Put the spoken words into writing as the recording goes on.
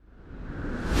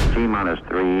T-minus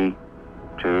 3,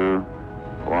 2,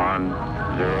 1,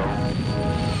 0.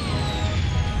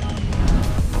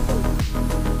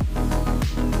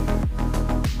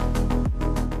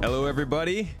 Hello,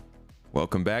 everybody.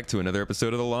 Welcome back to another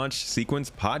episode of the Launch Sequence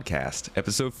Podcast,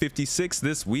 episode 56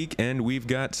 this week, and we've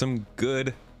got some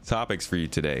good topics for you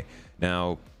today.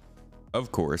 Now,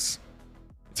 of course,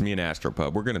 it's me and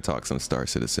Astropub. We're going to talk some Star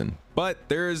Citizen, but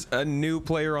there's a new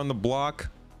player on the block.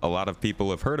 A lot of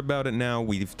people have heard about it now.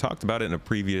 We've talked about it in a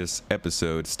previous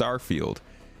episode, Starfield,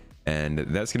 and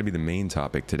that's going to be the main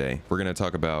topic today. We're going to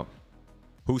talk about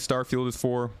who Starfield is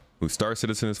for, who Star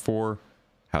Citizen is for,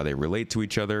 how they relate to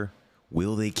each other.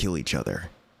 Will they kill each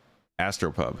other?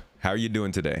 Astropub, how are you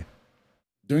doing today?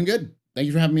 Doing good. Thank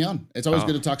you for having me on. It's always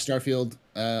good to talk Starfield.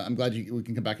 I'm glad we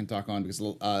can come back and talk on because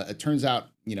it turns out,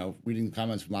 reading the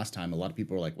comments from last time, a lot of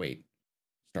people are like, wait,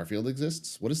 Starfield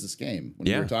exists? What is this game? When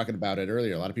we were talking about it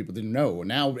earlier, a lot of people didn't know.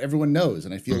 Now everyone knows.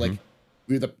 And I feel like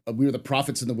we were the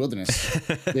prophets in the wilderness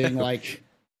being like,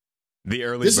 the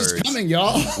early this birds. Is coming,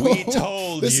 y'all. We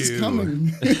told this you. This is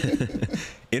coming.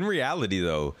 In reality,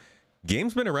 though,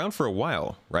 game's been around for a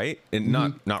while, right? And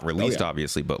not released,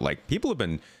 obviously, but like people have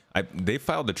been. They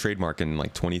filed the trademark in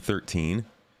like 2013,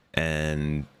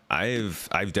 and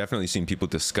I've definitely seen people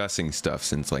discussing stuff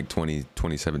since like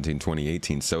 2017,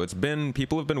 2018. So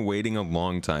people have been waiting a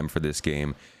long time for this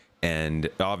game, and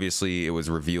obviously it was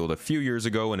revealed a few years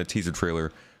ago in a teaser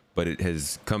trailer, but it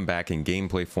has come back in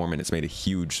gameplay form and it's made a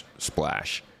huge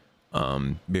splash.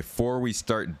 Before we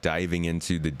start diving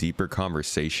into the deeper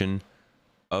conversation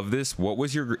of this, what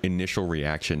was your initial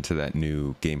reaction to that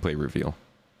new gameplay reveal?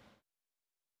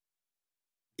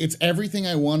 It's everything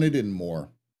I wanted and more.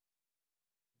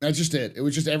 That's just it. It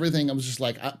was just everything. I was just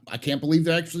like, I can't believe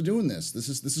they're actually doing this. This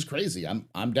is crazy.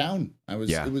 I'm down. It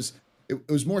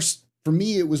was more for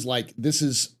me. It was like, this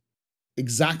is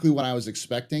exactly what I was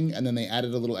expecting. And then they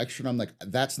added a little extra. And I'm like,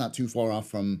 that's not too far off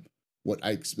from what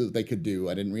they could do.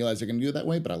 I didn't realize they're going to do it that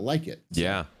way, but I like it. So.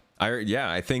 Yeah.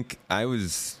 I think I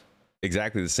was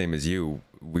exactly the same as you.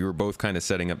 We were both kind of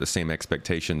setting up the same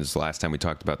expectations last time we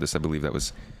talked about this. I believe that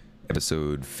was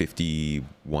episode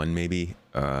 51 maybe,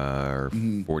 or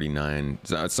 49,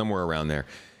 somewhere around there.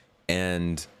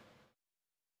 And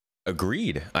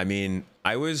agreed. I mean,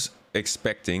 I was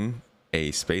expecting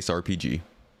a space RPG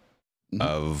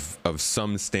of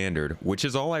some standard, which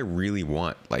is all I really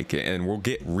want. Like, and we'll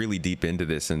get really deep into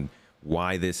this and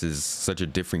why this is such a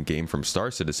different game from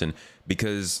Star Citizen,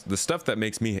 because the stuff that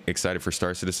makes me excited for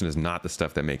Star Citizen is not the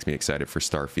stuff that makes me excited for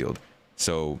Starfield.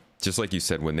 So just like you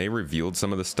said, when they revealed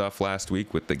some of the stuff last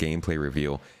week with the gameplay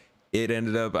reveal, it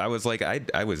ended up, I was like,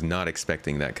 I was not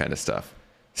expecting that kind of stuff.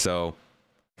 So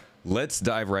let's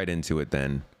dive right into it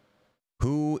then.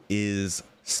 Who is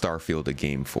Starfield a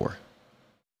game for?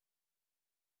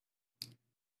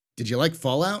 Did you like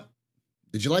Fallout?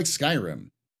 Did you like Skyrim?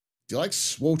 Did you like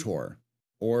SWTOR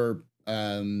or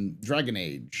Dragon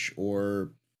Age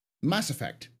or Mass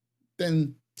Effect?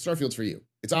 Then Starfield's for you.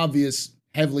 It's obvious,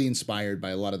 heavily inspired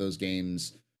by a lot of those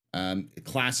games.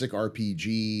 Classic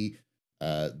RPG.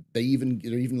 They're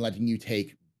even letting you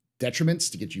take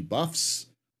detriments to get you buffs.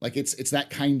 Like it's that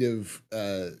kind of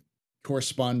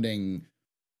corresponding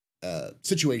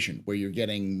situation where you're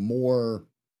getting more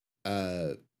for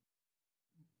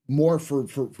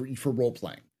role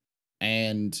playing.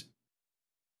 And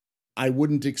I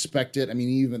wouldn't expect it. I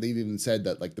mean, they've even said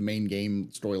that like the main game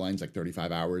storyline's like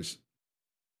 35 hours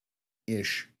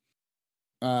ish.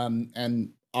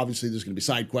 And obviously there's going to be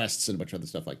side quests and a bunch of other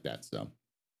stuff like that. So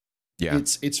yeah,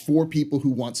 it's for people who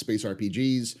want space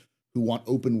RPGs, who want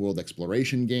open world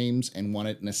exploration games and want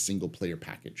it in a single player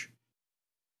package.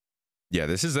 Yeah,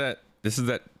 this is that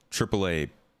AAA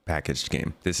packaged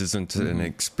game. This isn't an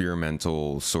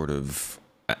experimental sort of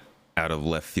out of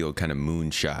left field kind of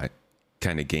moonshot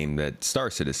kind of game that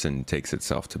Star Citizen takes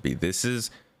itself to be. This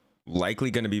is likely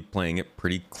going to be playing it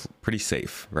pretty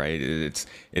safe, right? It's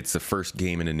the first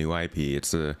game in a new IP.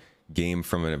 It's a game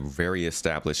from a very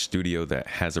established studio that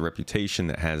has a reputation,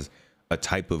 that has a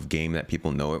type of game that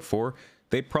people know it for.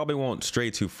 They probably won't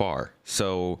stray too far.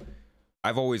 So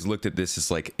I've always looked at this as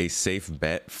like a safe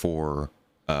bet for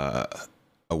a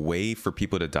way for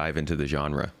people to dive into the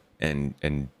genre and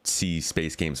see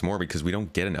space games more, because we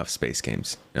don't get enough space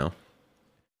games,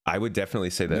 I would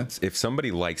definitely say that if somebody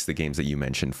likes the games that you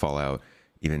mentioned, Fallout,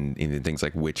 even things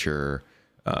like Witcher,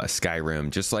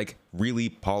 Skyrim, just like really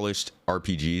polished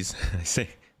RPGs.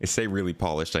 I say really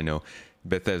polished. I know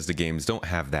Bethesda games don't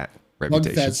have that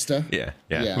reputation. Bethesda.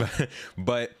 Yeah.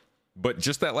 But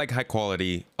just that like high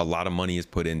quality, a lot of money is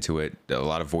put into it, a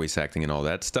lot of voice acting and all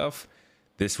that stuff.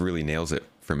 This really nails it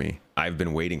for me. I've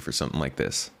been waiting for something like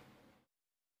this.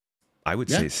 I would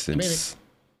Yeah, say I mean, since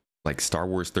like Star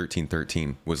Wars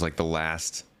 1313 was like the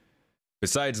last,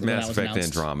 besides When that Mass was Effect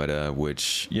announced. Andromeda,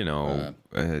 which, you know,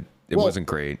 it well, wasn't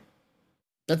great.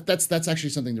 That's actually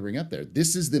something to bring up there.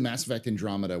 This is the Mass Effect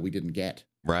Andromeda we didn't get.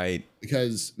 Right.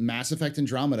 Because Mass Effect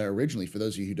Andromeda originally, for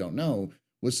those of you who don't know,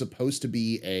 was supposed to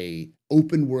be a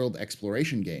open world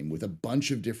exploration game with a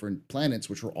bunch of different planets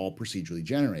which were all procedurally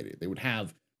generated. They would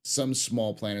have some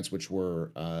small planets which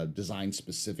were designed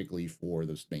specifically for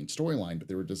the main storyline, but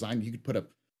they were designed, you could put up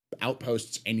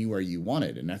outposts anywhere you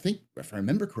wanted. And I think, if I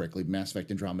remember correctly, Mass Effect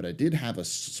Andromeda did have a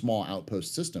small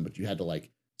outpost system, but you had to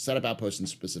like set up outposts in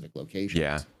specific locations.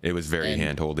 Yeah, it was very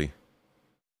handholdy.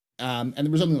 And there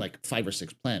was only like 5 or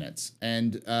 6 planets.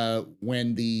 And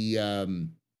when the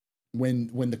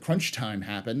crunch time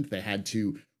happened, they had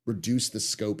to reduce the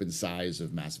scope and size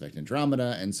of Mass Effect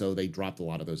Andromeda, and so they dropped a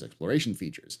lot of those exploration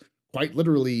features. Quite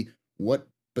literally, what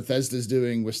Bethesda's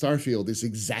doing with Starfield is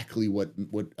exactly what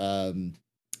are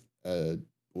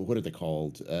they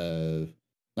called?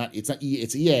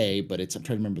 It's EA, but it's, I'm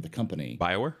trying to remember the company.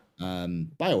 BioWare?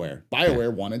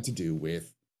 BioWare wanted to do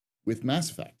with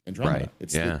Mass Effect Andromeda. Right.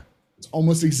 It's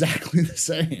almost exactly the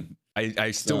same.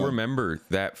 I still remember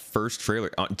that first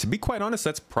trailer. To be quite honest,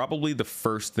 that's probably the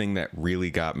first thing that really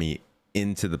got me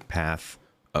into the path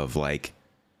of like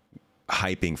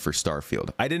hyping for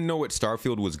Starfield. I didn't know what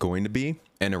Starfield was going to be,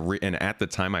 and at the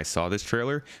time I saw this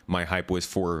trailer, my hype was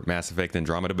for Mass Effect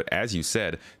Andromeda. But as you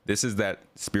said, this is that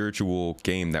spiritual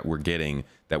game that we're getting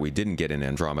that we didn't get in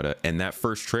Andromeda, and that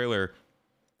first trailer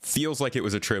feels like it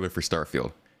was a trailer for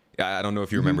Starfield. I don't know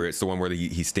if you remember, it's the one where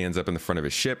he stands up in the front of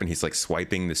his ship and he's like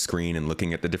swiping the screen and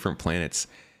looking at the different planets.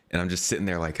 And I'm just sitting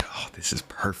there like, oh, this is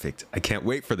perfect. I can't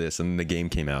wait for this. And then the game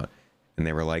came out and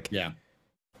they were like, yeah,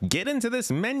 get into this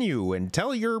menu and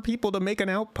tell your people to make an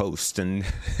outpost and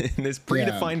in this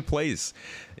predefined place.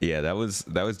 Yeah, that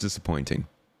was disappointing.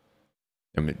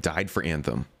 I mean, it died for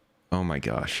Anthem. Oh my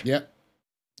gosh. Yep.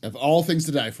 Of all things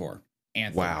to die for.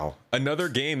 Anthem. Wow, another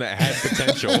game that had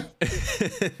potential.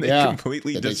 They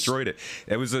completely destroyed it.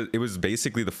 It was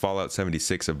basically the Fallout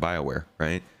 76 of BioWare,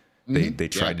 right? They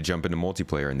tried to jump into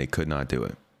multiplayer and they could not do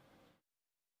it.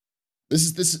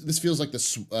 This feels like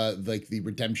like the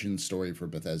redemption story for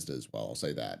Bethesda as well. I'll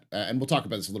say that, and we'll talk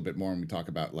about this a little bit more when we talk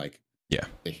about like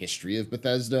the history of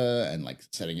Bethesda and like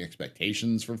setting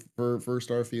expectations for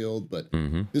Starfield. But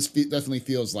this definitely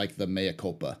feels like the mea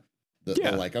culpa.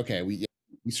 The like, okay, we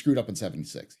screwed up in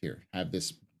 76. Here, have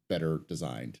this better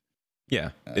designed.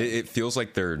 Yeah, it feels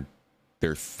like their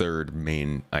third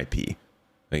main IP.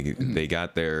 Like they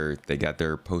got their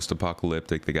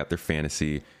post-apocalyptic, they got their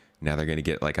fantasy. Now they're gonna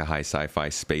get like a high sci-fi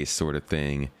space sort of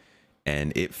thing,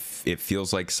 and it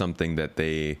feels like something that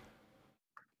they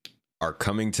are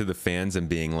coming to the fans and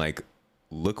being like,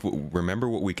 look, remember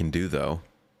what we can do though,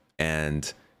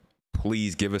 and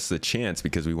please give us the chance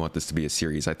because we want this to be a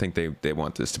series. I think they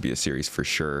want this to be a series for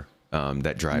sure.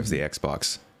 That drives the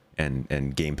Xbox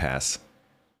and Game Pass,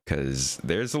 because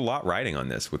there's a lot riding on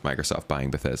this with Microsoft buying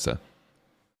Bethesda.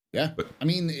 Yeah, but I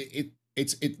mean,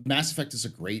 Mass Effect is a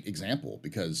great example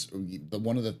because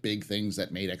one of the big things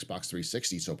that made Xbox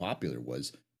 360 so popular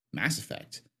was Mass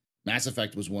Effect. Mass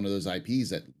Effect was one of those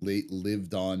IPs that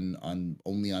lived on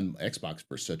only on Xbox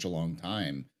for such a long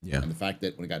time. Yeah. And the fact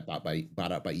that when it got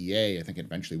bought out by EA, I think it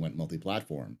eventually went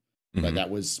multi-platform. But that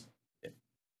was,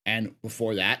 and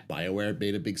before that, BioWare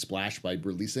made a big splash by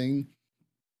releasing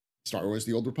Star Wars: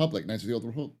 The Old Republic, Knights of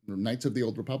the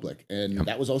Old Republic, and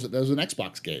that was an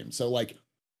Xbox game. So like,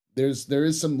 there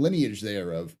is some lineage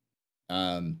there of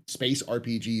space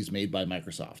RPGs made by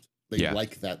Microsoft. They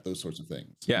like those sorts of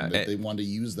things. Yeah, they want to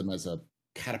use them as a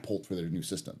catapult for their new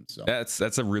system. So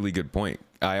that's a really good point.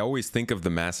 I always think of the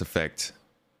Mass Effect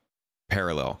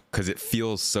parallel because it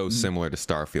feels so similar to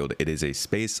Starfield. It is a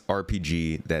space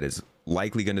RPG that is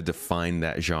likely going to define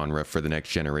that genre for the next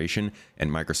generation, and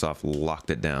Microsoft locked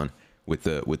it down with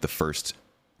the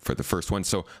first one.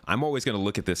 So I'm always going to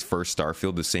look at this first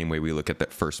Starfield the same way we look at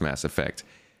that first Mass Effect.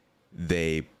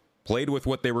 They played with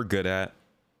what they were good at.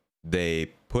 They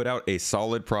put out a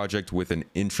solid project with an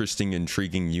interesting,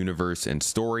 intriguing universe and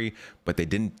story, but they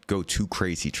didn't go too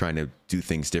crazy trying to do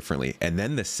things differently. And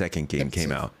then the second game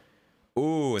came out.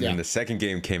 Then the second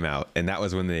game came out, and that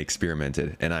was when they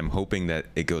experimented. And I'm hoping that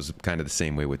it goes kind of the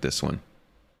same way with this one.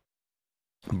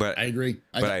 But I agree.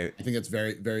 I think it's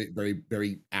very, very, very,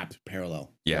 very apt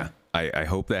parallel. Yeah, I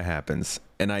hope that happens.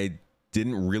 And I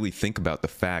didn't really think about the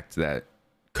fact that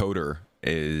Coder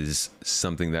is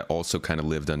something that also kind of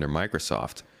lived under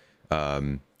Microsoft.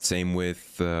 Same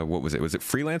with what was it? Was it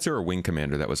Freelancer or Wing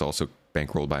Commander that was also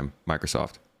bankrolled by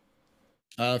Microsoft?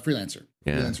 Freelancer.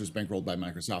 Yeah. Freelancer was bankrolled by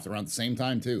Microsoft around the same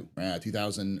time too.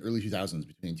 2000, early 2000s,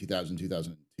 between 2000 and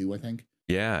 2002, I think.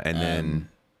 Yeah, and then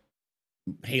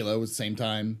Halo was the same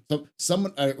time. So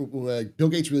someone, Bill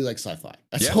Gates really likes sci-fi.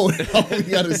 That's Yep. all we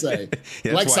got to say.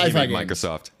 yeah, Like that's why sci-fi he made games.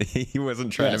 Microsoft. He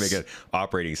wasn't trying to Yes. make an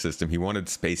operating system. He wanted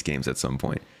space games at some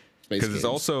point. Space Because it's games.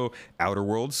 also Outer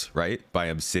Worlds, right, by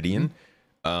Obsidian.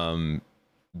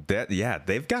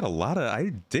 They've got a lot of.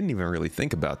 I didn't even really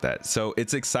think about that. So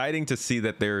it's exciting to see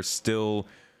that they're still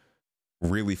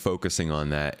really focusing on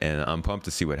that, and I'm pumped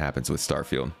to see what happens with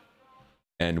Starfield.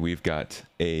 And we've got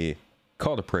a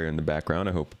call to prayer in the background.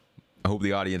 I hope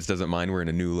the audience doesn't mind. We're in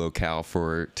a new locale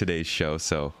for today's show,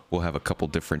 so we'll have a couple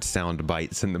different sound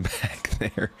bites in the back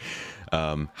there.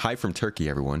 Hi from Turkey,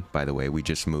 everyone. By the way, we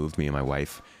just moved, me and my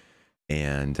wife,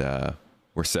 and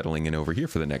we're settling in over here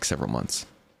for the next several months.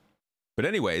 But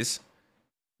anyways,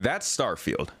 that's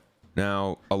Starfield.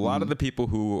 Now, a lot of the people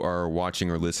who are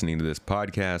watching or listening to this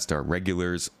podcast are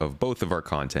regulars of both of our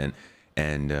content.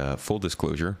 And full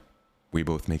disclosure, we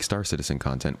both make Star Citizen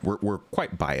content. We're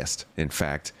quite biased, in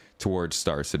fact, towards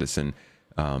Star Citizen,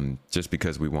 just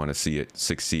because we want to see it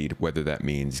succeed, whether that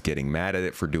means getting mad at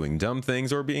it for doing dumb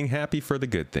things or being happy for the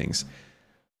good things.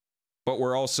 But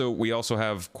we also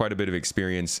have quite a bit of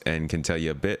experience and can tell you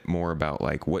a bit more about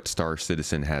like what Star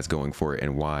Citizen has going for it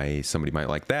and why somebody might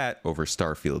like that over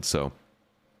Starfield. So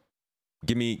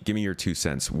give me your 2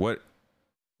 cents. What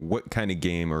kind of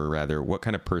game, or rather what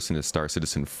kind of person is Star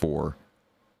Citizen for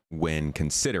when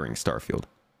considering Starfield?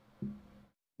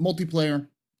 Multiplayer.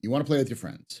 You want to play with your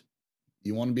friends.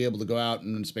 You want to be able to go out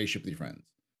in a spaceship with your friends.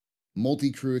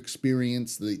 Multi-crew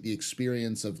experience, the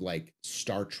experience of like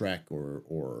Star Trek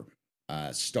or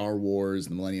Star Wars,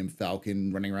 the Millennium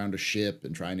Falcon, running around a ship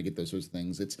and trying to get those sorts of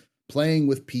things. It's playing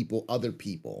with people, other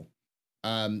people.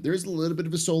 There's a little bit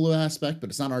of a solo aspect, but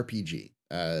it's not RPG.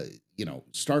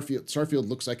 Starfield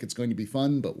looks like it's going to be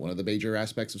fun, but one of the major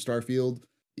aspects of Starfield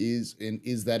is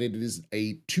that it is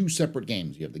two separate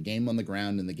games. You have the game on the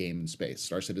ground and the game in space.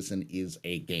 Star Citizen is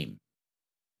a game.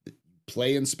 You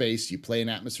play in space, you play in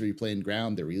atmosphere, you play in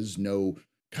ground. There is no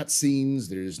cutscenes,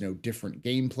 there is no different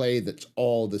gameplay. That's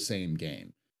all the same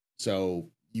game. So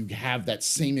you have that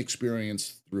same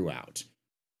experience throughout.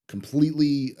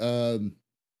 Completely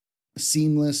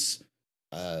seamless,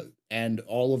 and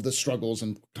all of the struggles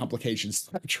and complications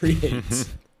that creates.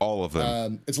 All of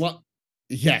them. It's a lot.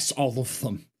 Yes, all of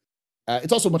them.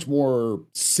 It's also much more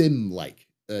sim-like.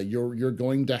 You're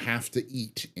going to have to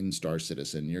eat in Star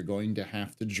Citizen. You're going to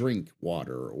have to drink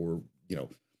water, or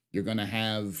you're going to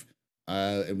have.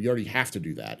 And we already have to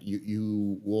do that.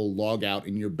 You will log out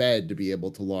in your bed to be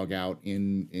able to log out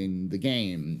in the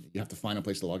game. You have to find a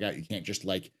place to log out. You can't just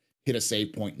like hit a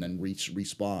save point and then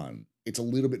respawn. It's a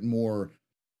little bit more,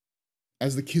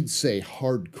 as the kids say,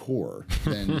 hardcore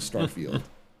than Starfield.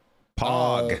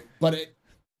 Pog. But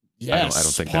yes, I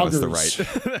don't think poggers. that was the right.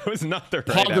 That was not the right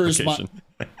Poggers, application.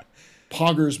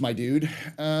 Poggers, my dude.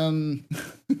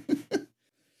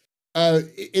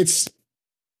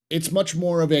 It's much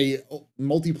more of a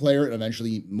multiplayer and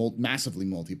eventually massively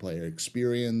multiplayer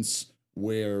experience,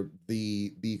 where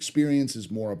the experience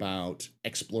is more about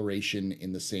exploration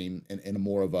in a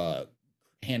more of a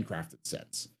handcrafted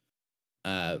sense,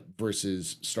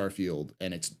 versus Starfield.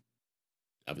 And it's,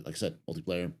 like I said,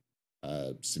 multiplayer,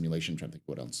 simulation. I'm trying to think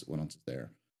what else is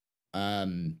there.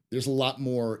 There's a lot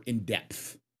more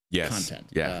in-depth content.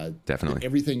 Yeah, definitely.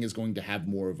 Everything is going to have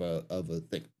more of a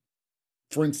thing.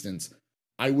 For instance,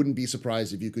 I wouldn't be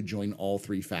surprised if you could join all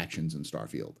 3 factions in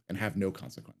Starfield and have no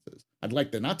consequences. I'd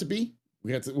like there not to be.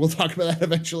 We'll talk about that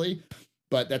eventually,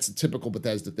 but that's a typical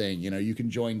Bethesda thing. You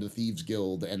can join the Thieves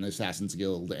Guild and the Assassins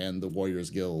Guild and the Warriors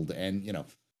Guild, and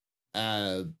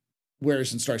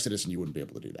whereas in Star Citizen you wouldn't be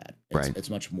able to do that. It's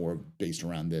much more based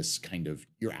around this kind of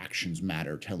your actions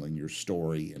matter, telling your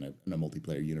story in a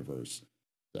multiplayer universe.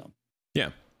 So yeah.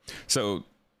 So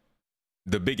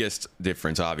the biggest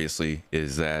difference, obviously,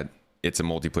 is that it's a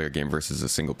multiplayer game versus a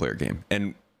single player game.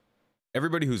 And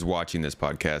everybody who's watching this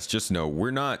podcast, just know we're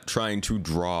not trying to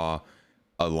draw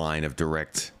a line of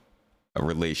direct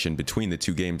relation between the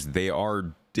two games. They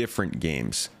are different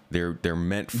games. They're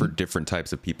meant for different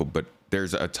types of people, but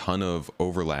there's a ton of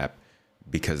overlap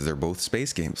because they're both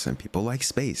space games and people like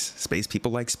space. Space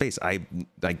people like space. I'm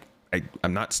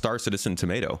not Star Citizen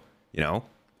Tomato,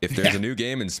 If there's a new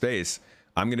game in space,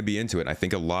 I'm going to be into it. I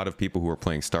think a lot of people who are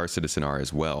playing Star Citizen are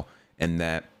as well. And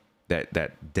that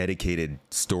dedicated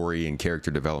story and character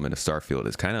development of Starfield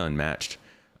is kind of unmatched,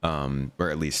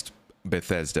 or at least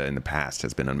Bethesda in the past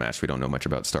has been unmatched. We don't know much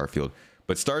about Starfield,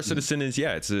 but Star Citizen is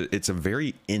it's a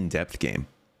very in-depth game.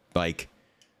 Like,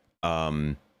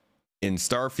 In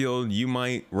Starfield, you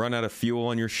might run out of fuel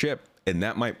on your ship, and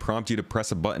that might prompt you to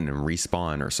press a button and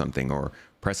respawn or something, or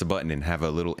press a button and have a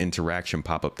little interaction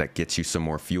pop up that gets you some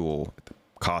more fuel at the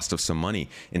cost of some money.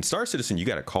 In Star Citizen, you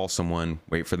got to call someone,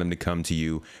 wait for them to come to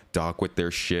you, dock with their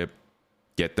ship,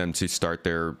 get them to start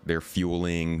their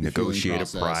fueling, negotiate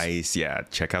a price. Yeah,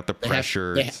 check out the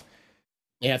pressures.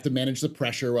 They have to manage the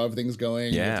pressure while everything's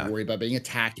going. Yeah. You have to worry about being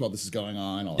attacked while this is going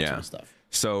on, all that sort of stuff.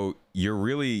 So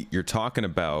you're talking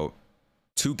about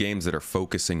two games that are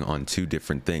focusing on two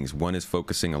different things. One is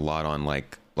focusing a lot on,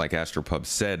 like Astropub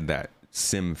said, that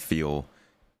sim feel,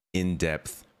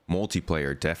 in-depth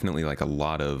multiplayer, definitely like a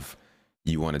lot of,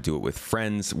 you want to do it with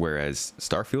friends, whereas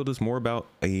Starfield is more about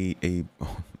a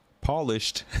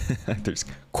polished, there's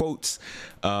quotes,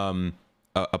 a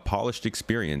polished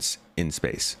experience in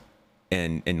space.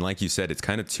 And like you said, it's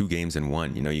kind of two games in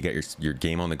one. You know, you got your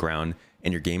game on the ground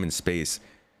and your game in space.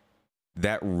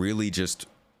 That really just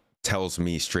tells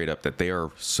me straight up that they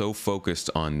are so focused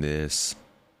on this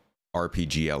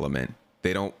RPG element.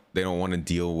 They don't want to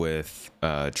deal with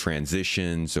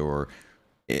transitions or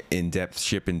in-depth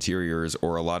ship interiors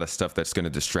or a lot of stuff that's going to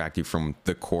distract you from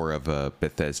the core of a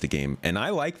Bethesda game. And I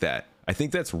like that. I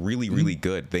think that's really, really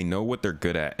good. They know what they're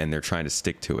good at and they're trying to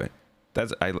stick to it.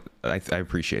 I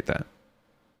appreciate that.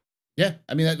 Yeah,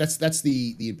 I mean that's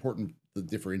the important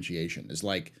differentiation is,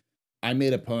 like, I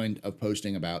made a point of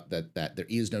posting about that there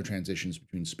is no transitions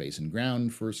between space and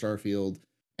ground for Starfield,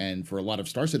 and for a lot of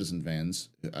Star Citizen fans,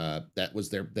 that was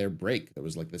their break. That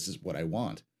was like, this is what I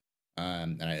want,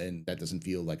 and that doesn't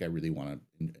feel like I really want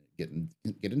to get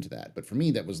into that. But for me,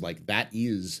 that was like, that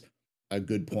is a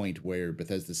good point where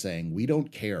Bethesda's saying, we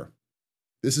don't care.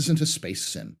 This isn't a space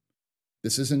sim.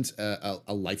 This isn't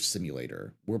a life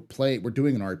simulator. We're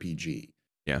doing an RPG.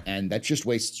 Yeah. And that just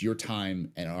wastes your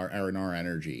time and our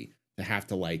energy to have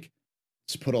to, like,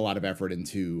 put a lot of effort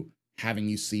into having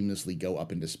you seamlessly go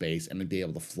up into space and be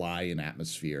able to fly in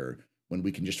atmosphere, when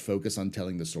we can just focus on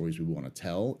telling the stories we want to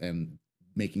tell and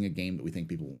making a game that we think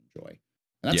people will enjoy.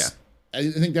 And that's,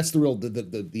 I think that's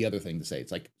the other thing to say.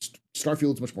 It's like,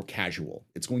 Starfield's much more casual.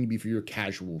 It's going to be for your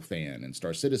casual fan, and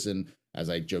Star Citizen, as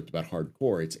I joked about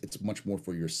hardcore, it's much more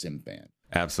for your sim fan.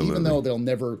 Absolutely. Even though there'll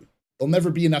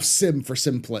never be enough sim for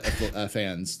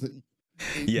fans.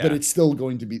 Yeah. But it's still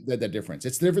going to be that difference.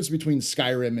 It's the difference between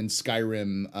Skyrim and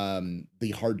Skyrim,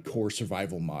 the hardcore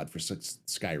survival mod for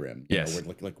Skyrim. You know,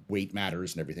 where like weight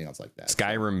matters and everything else like that.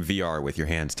 Skyrim VR with your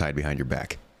hands tied behind your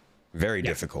back. Very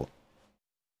difficult.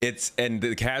 And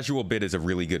the casual bit is a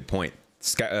really good point.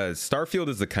 Starfield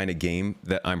is the kind of game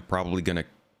that I'm probably going to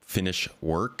finish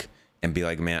work and be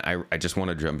like, man, I just want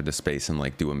to jump into space and,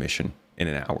 like, do a mission in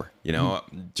an hour. You know,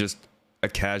 just a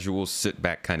casual sit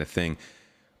back kind of thing.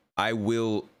 I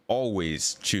will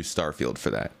always choose Starfield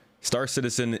for that. Star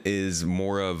Citizen is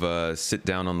more of a sit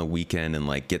down on the weekend and,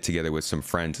 like, get together with some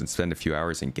friends and spend a few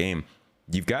hours in game.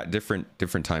 You've got different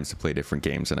times to play different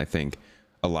games, and I think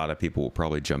a lot of people will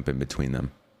probably jump in between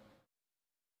them.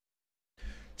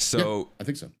 So yeah, I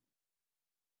think so.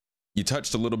 You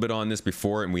touched a little bit on this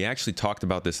before, and we actually talked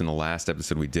about this in the last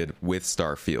episode we did with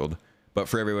Starfield. But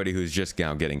for everybody who's just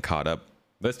now getting caught up,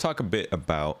 let's talk a bit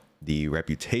about the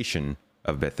reputation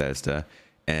of Bethesda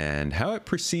and how it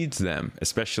precedes them,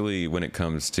 especially when it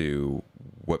comes to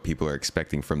what people are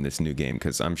expecting from this new game.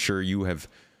 Because I'm sure you have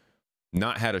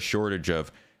not had a shortage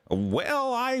of,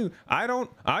 well, I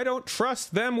don't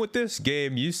trust them with this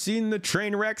game. You've seen the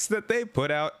train wrecks that they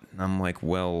put out. And I'm like,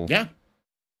 well, yeah,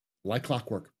 like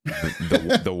clockwork.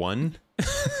 The one,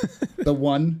 the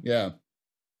one, yeah.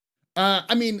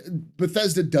 I mean,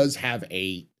 Bethesda does have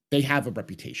a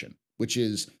reputation, which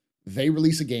is they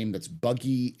release a game that's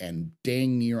buggy and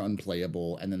dang near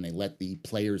unplayable, and then they let the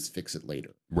players fix it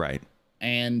later. Right.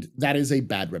 And that is a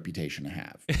bad reputation to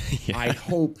have. Yeah.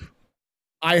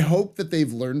 I hope that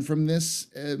they've learned from this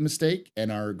mistake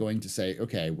and are going to say,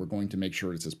 okay, we're going to make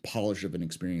sure it's as polished of an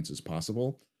experience as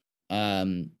possible.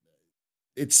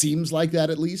 It seems like that,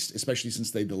 at least, especially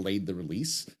since they delayed the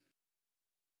release.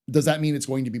 Does that mean it's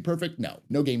going to be perfect?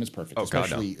 No game is perfect,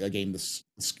 especially a game the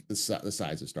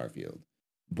size of Starfield.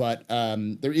 But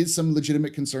there is some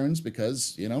legitimate concerns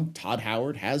because, you know, Todd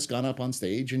Howard has gone up on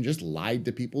stage and just lied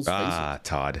to people's faces.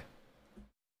 Todd.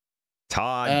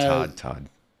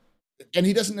 And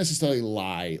he doesn't necessarily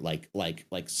lie like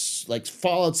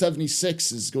Fallout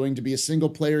 76 is going to be a single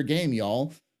player game,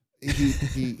 y'all.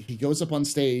 He goes up on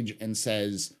stage and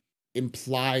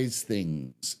implies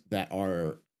things that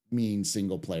mean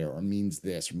single player or means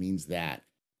this or means that,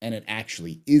 and it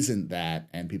actually isn't that,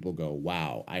 and people go,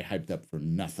 wow, I hyped up for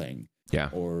nothing. Yeah.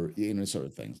 Or, you know, sort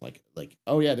of things like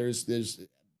oh yeah, there's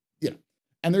you know,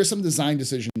 and there's some design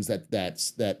decisions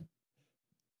that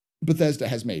Bethesda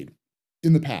has made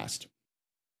in the past,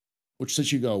 which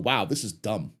says you go, wow, this is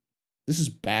dumb. This is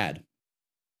bad.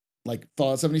 Like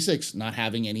Fallout 76, not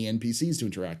having any NPCs to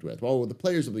interact with. Oh, the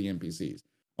players of the NPCs.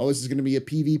 Oh, this is going to be a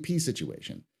PvP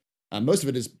situation. Most of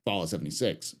it is Fallout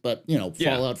 76, but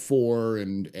Fallout 4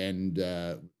 and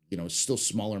still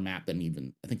smaller map than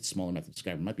even, I think the smaller map than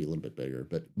Skyrim might be a little bit bigger,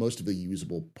 but most of the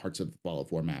usable parts of the Fallout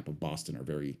 4 map of Boston are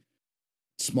very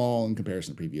small in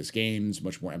comparison to previous games,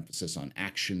 much more emphasis on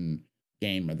action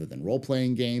game rather than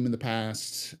role-playing game in the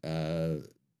past.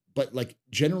 But like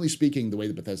generally speaking, the way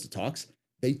that Bethesda talks,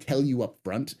 they tell you up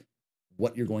front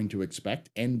what you're going to expect,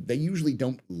 and they usually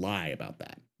don't lie about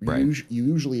that. Right. You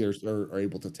usually are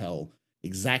able to tell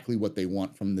exactly what they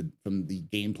want from the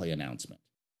gameplay announcement.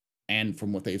 And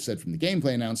from what they've said from the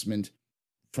gameplay announcement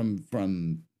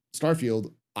from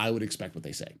Starfield, I would expect what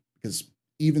they say. Because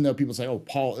even though people say, oh,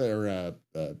 Paul or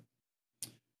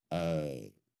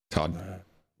Todd.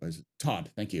 What is it?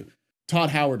 Todd, thank you. Todd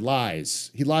Howard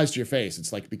lies. He lies to your face.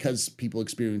 It's like because people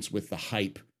experienced with the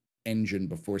hype engine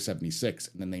before 76,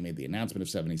 and then they made the announcement of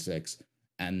 76,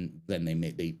 and then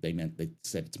they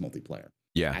said it's multiplayer.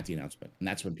 Yeah. At the announcement, and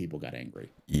that's when people got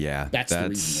angry. Yeah, that's the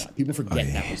reason why people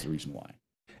forget that was the reason why.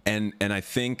 And I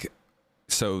think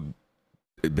so.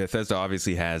 Bethesda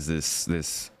obviously has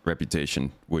this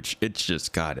reputation, which it's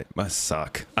just it must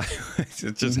suck. I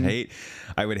just hate.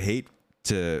 I would hate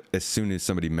to, as soon as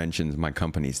somebody mentions my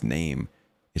company's name,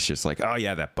 it's just like, oh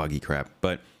yeah, that buggy crap.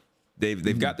 But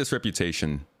they've got this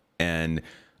reputation, and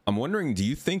I'm wondering, do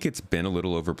you think it's been a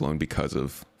little overblown because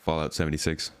of Fallout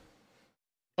 76?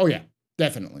 Oh yeah,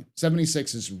 definitely.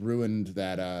 76 has ruined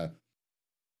that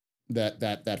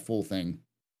full thing.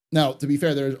 Now, to be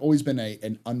fair, there's always been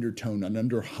an undertone, an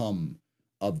underhum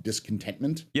of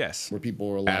discontentment. Yes. Where people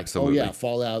were like, absolutely. oh yeah,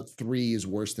 Fallout 3 is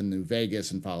worse than New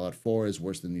Vegas, and Fallout 4 is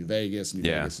worse than New Vegas. New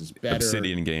Vegas is better.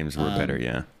 Obsidian games were better,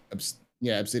 yeah.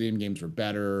 Obsidian games were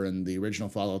better, and the original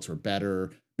Fallouts were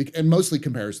better. And mostly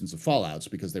comparisons of Fallouts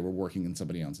because they were working in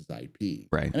somebody else's IP.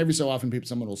 Right. And every so often,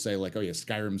 someone will say like, oh yeah,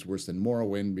 Skyrim's worse than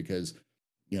Morrowind because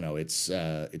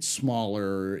it's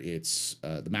smaller, it's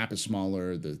the map is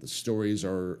smaller, the stories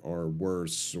are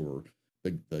worse, or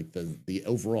the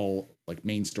overall like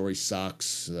main story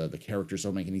sucks, the characters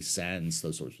don't make any sense,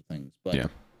 those sorts of things. But yeah,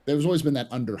 there's always been that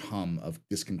underhum of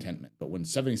discontentment. But when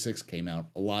 76 came out,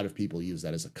 a lot of people use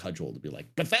that as a cudgel to be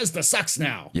like, Bethesda sucks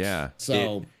now. Yeah.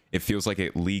 So it feels like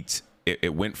it leaked.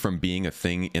 It went from being a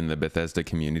thing in the Bethesda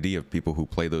community of people who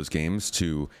play those games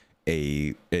to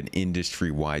an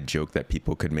industry-wide joke that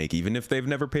people could make even if they've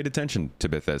never paid attention to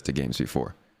Bethesda games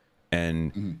before.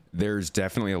 And there's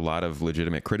definitely a lot of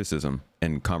legitimate criticism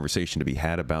and conversation to be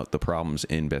had about the problems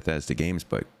in Bethesda games,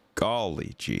 but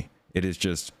golly gee, it is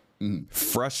just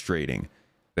frustrating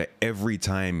that every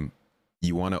time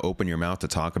you want to open your mouth to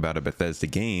talk about a Bethesda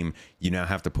game, you now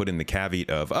have to put in the caveat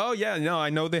of, oh yeah, no,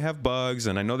 I know they have bugs,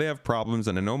 and I know they have problems,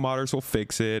 and I know modders will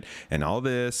fix it, and all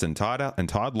this, and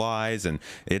Todd lies, and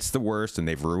it's the worst, and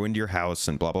they've ruined your house,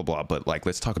 and blah blah blah. But like,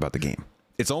 let's talk about the game.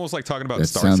 It's almost like talking about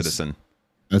Star Citizen.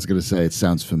 I was gonna say, it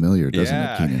sounds familiar, doesn't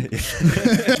it, Keenan?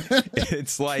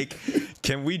 It's like,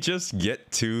 can we just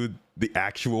get to the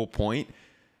actual point?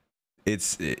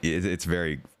 It's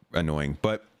very annoying,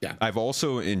 but yeah. I've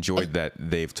also enjoyed that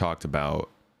they've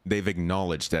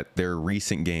acknowledged that their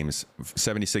recent games,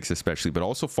 76 especially, but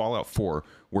also Fallout 4,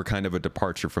 were kind of a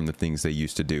departure from the things they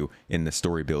used to do in the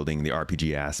story building, the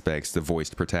RPG aspects, the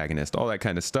voiced protagonist, all that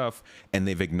kind of stuff. And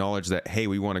they've acknowledged that, hey,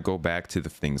 we want to go back to the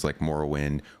things like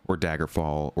Morrowind or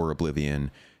Daggerfall or Oblivion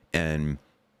and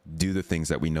do the things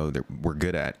that we know that we're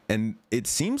good at. And it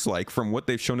seems like from what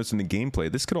they've shown us in the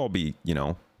gameplay, this could all be,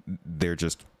 they're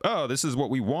just, oh, this is what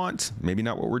we want, maybe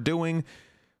not what we're doing,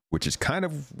 which is kind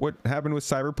of what happened with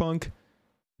Cyberpunk.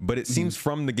 But it seems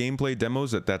from the gameplay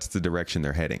demos that that's the direction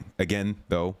they're heading. Again,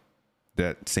 though,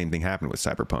 that same thing happened with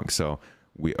Cyberpunk, so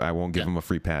I won't give them a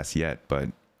free pass yet, but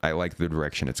I like the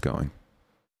direction it's going.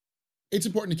 It's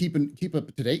important to keep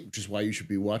up to date, which is why you should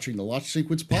be watching the Launch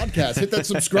Sequence podcast. Hit that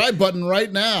subscribe button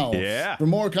right now for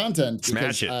more content.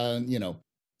 Smash it.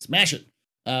 Smash it.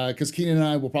 Because Keenan and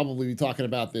I will probably be talking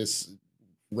about this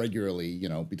regularly,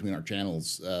 between our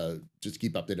channels, just to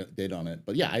keep update on it.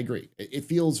 But yeah, I agree. It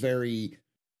feels very.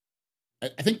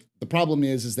 I think the problem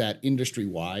is that industry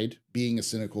wide, being a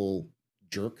cynical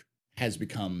jerk has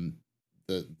become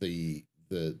the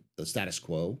status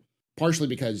quo. Partially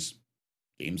because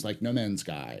games like No Man's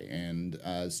Sky and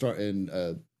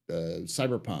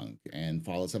Cyberpunk and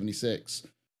Fallout 76,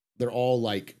 they're all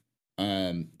like,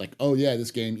 oh yeah,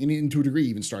 this game, and to a degree,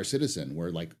 even Star Citizen,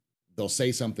 where like they'll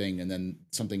say something and then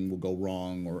something will go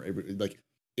wrong, or like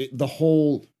the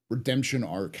whole redemption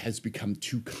arc has become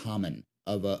too common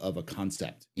of a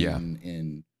concept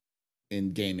in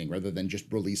gaming, rather than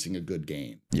just releasing a good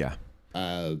game. Yeah.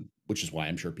 Which is why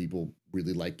I'm sure people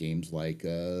really like games like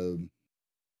the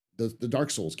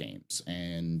Dark Souls games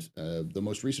and the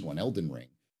most recent one, Elden Ring.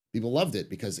 People loved it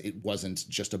because it wasn't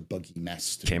just a buggy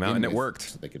mess. Came out and it worked.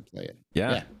 So they could play it.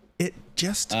 Yeah. It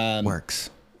just works.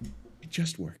 It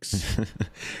just works.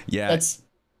 Yeah.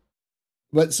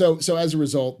 But so as a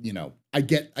result, you know, I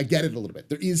get it a little bit.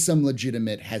 There is some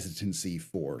legitimate hesitancy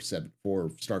for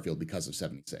Starfield because of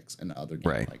 76 and other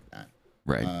games like that.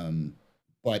 Right.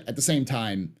 But at the same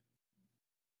time,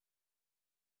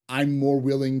 I'm more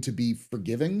willing to be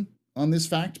forgiving on this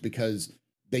fact because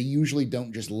they usually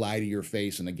don't just lie to your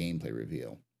face in a gameplay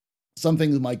reveal. Some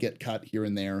things might get cut here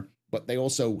and there, but they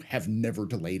also have never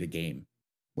delayed a game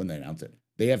when they announce it.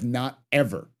 They have not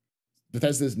ever.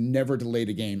 Bethesda's never delayed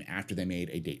a game after they made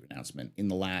a date announcement in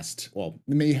the last, well,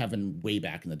 it may have been way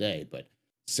back in the day, but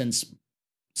since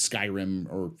Skyrim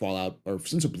or Fallout or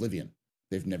since Oblivion,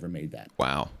 they've never made that.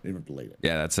 Wow. They've never delayed it.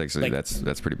 Yeah, that's actually, like,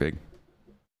 that's pretty big.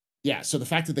 Yeah, so the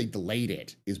fact that they delayed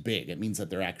it is big. It means that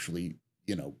they're actually,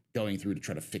 you know, going through to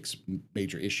try to fix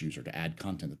major issues or to add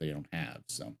content that they don't have.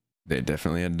 So they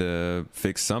definitely had to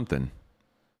fix something.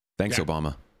 Thanks,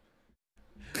 Obama.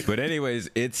 But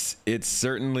anyways, it's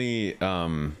certainly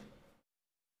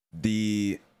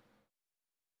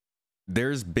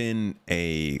there's been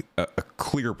a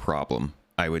clear problem,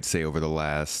 I would say, over the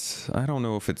last, I don't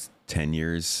know if it's 10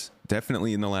 years,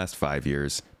 definitely in the last 5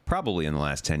 years, probably in the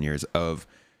last 10 years, of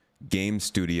game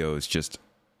studios just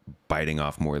biting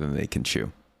off more than they can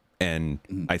chew. And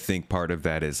I think part of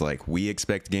that is, like, we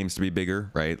expect games to be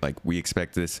bigger, right? Like, we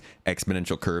expect this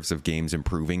exponential curves of games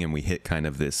improving, and we hit kind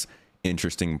of this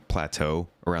interesting plateau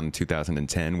around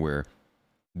 2010 where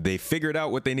they figured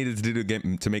out what they needed to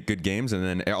do to make good games, and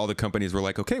then all the companies were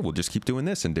like, okay, we'll just keep doing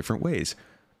this in different ways.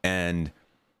 And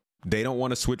they don't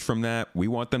want to switch from that. We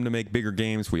want them to make bigger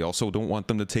games. We also don't want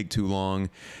them to take too long.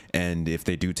 And if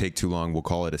they do take too long, we'll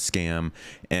call it a scam.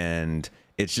 And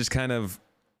it's just kind of,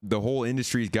 the whole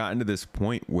industry's gotten to this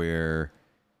point where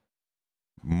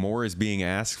more is being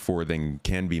asked for than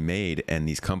can be made. And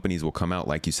these companies will come out,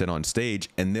 like you said, on stage,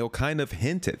 and they'll kind of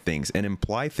hint at things and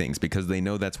imply things because they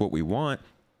know that's what we want,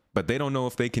 but they don't know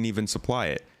if they can even supply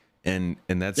it. And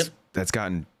that's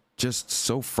gotten just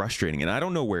so frustrating. And I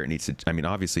don't know where it needs to, I mean,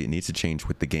 obviously it needs to change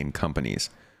with the game companies,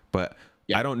 but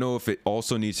I don't know if it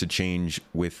also needs to change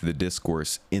with the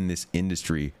discourse in this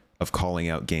industry of calling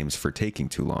out games for taking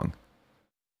too long,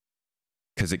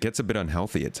 because it gets a bit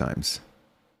unhealthy at times.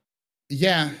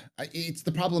 Yeah, it's,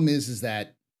 the problem is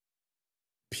that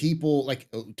people, like,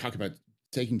 talk about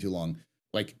taking too long.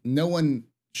 Like, no one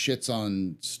shits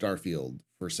on Starfield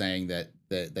for saying that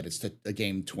it's a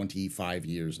game 25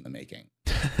 years in the making.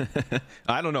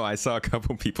 I don't know. I saw a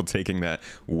couple people taking that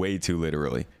way too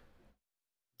literally.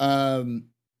 But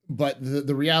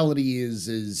the reality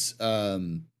is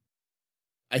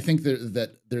I think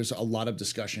that there's a lot of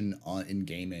discussion in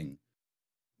gaming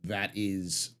that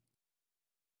is,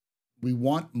 we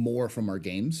want more from our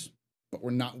games, but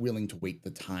we're not willing to wait the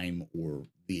time or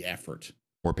the effort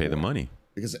or pay the money,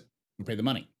 because we pay the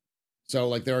money. So,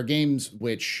 like, there are games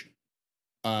which,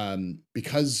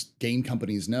 because game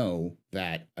companies know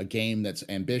that a game that's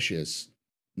ambitious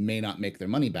may not make their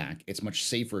money back, it's much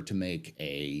safer to make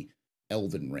a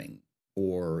Elden Ring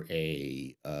or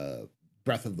a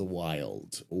Breath of the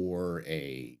Wild or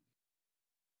a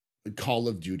Call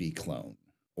of Duty clone,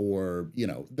 or, you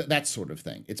know, that sort of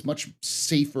thing. It's much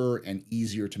safer and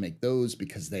easier to make those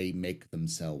because they make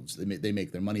themselves, they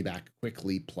make their money back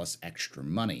quickly plus extra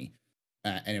money.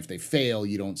 And if they fail,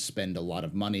 you don't spend a lot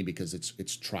of money because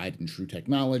it's tried and true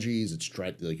technologies. It's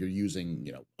tried, like, you're using,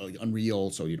 you know,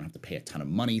 Unreal, so you don't have to pay a ton of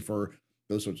money for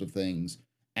those sorts of things.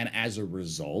 And as a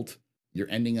result, you're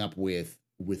ending up with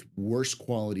worse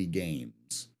quality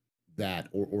games that,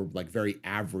 or like very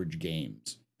average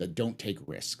games that don't take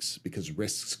risks because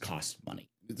risks cost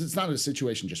money. It's not a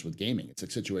situation just with gaming. It's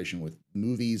a situation with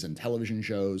movies and television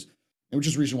shows, and which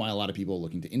is the reason why a lot of people are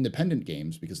looking to independent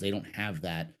games, because they don't have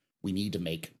that, we need to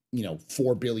make, you know,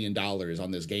 $4 billion on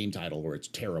this game title or it's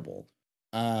terrible.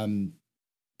 And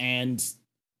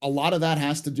a lot of that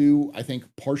has to do, I think,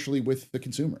 partially with the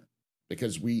consumer,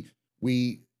 because we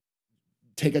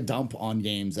take a dump on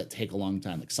games that take a long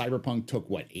time. Like Cyberpunk took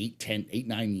what,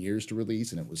 9 years to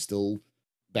release, and it was still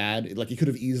bad. Like, it could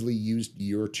have easily used a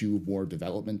year or two more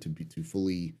development to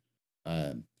fully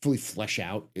flesh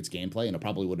out its gameplay, and it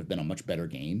probably would have been a much better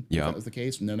game if that was the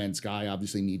case. No Man's Sky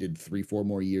obviously needed 3-4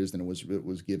 more years than it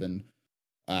was given.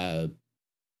 But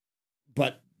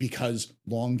because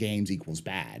long games equals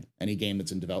bad. Any game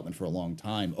that's in development for a long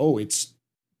time, oh, it's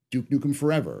Duke Nukem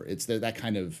Forever. It's that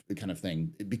kind of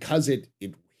thing, because it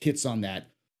hits on that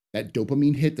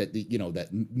dopamine hit, that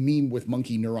meme with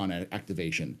monkey neuron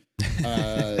activation.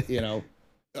 A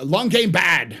long game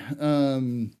bad.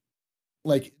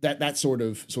 Like that sort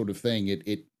of thing.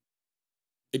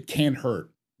 It can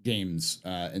hurt games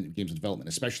and games of development,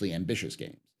 especially ambitious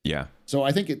games. Yeah. So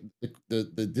I think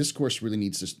the discourse really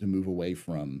needs to move away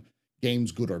from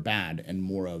games good or bad, and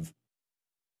more of,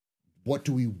 what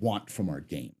do we want from our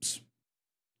games?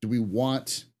 Do we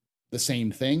want the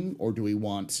same thing, or do we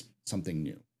want something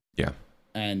new? Yeah.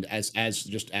 And as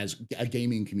a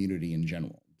gaming community in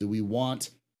general, do we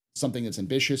want something that's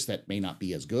ambitious that may not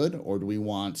be as good, or do we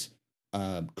want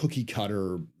cookie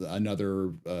cutter,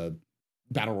 another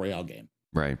battle royale game?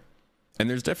 Right. And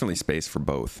there's definitely space for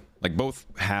both. Like, both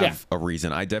have a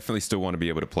reason. I definitely still want to be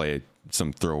able to play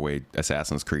some throwaway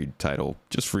Assassin's Creed title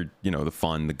just for, the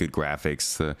fun, the good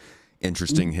graphics, the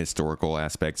interesting historical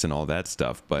aspects and all that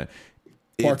stuff. But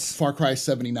Far Cry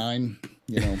 79,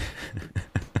 God.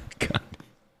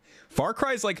 Far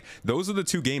Cry's like, those are the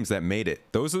two games that made it.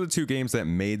 Those are the two games that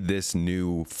made this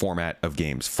new format of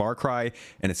games. Far Cry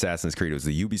and Assassin's Creed. It was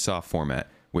the Ubisoft format,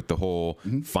 with the whole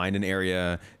find an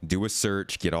area, do a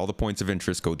search, get all the points of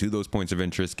interest, go do those points of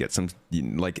interest, get some,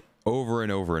 like, over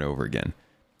and over and over again.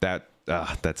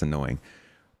 That's annoying.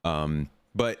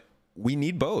 But we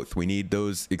need both. We need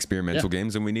those experimental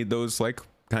games, and we need those, like,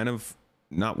 kind of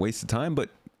not waste of time, but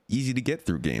easy to get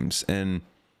through games. And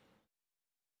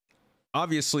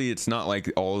obviously it's not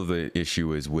like all of the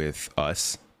issue is with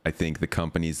us. I think the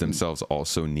companies themselves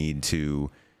also need to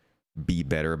be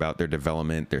better about their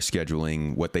development, their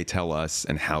scheduling, what they tell us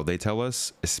and how they tell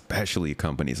us, especially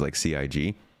companies like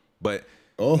CIG. But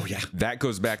that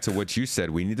goes back to what you said.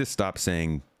 We need to stop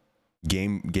saying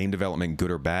game development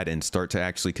good or bad, and start to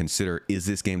actually consider, is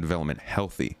this game development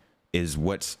healthy? Is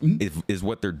what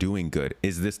they're doing good?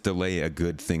 Is this delay a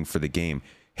good thing for the game?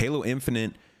 Halo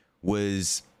Infinite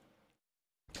was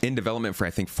in development for, I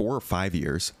think, 4 or 5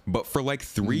 years, but for like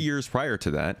 3 years prior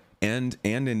to that, and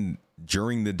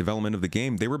during the development of the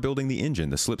game, they were building the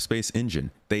engine, the Slipspace engine.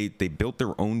 They built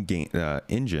their own game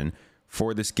engine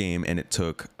for this game, and it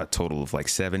took a total of like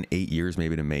 7-8 years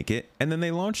maybe to make it, and then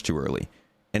they launched too early,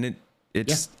 and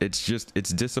it's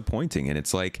disappointing. And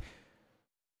it's like,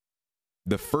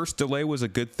 the first delay was a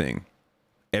good thing.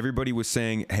 Everybody was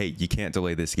saying, hey, you can't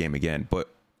delay this game again.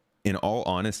 But in all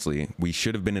honesty, we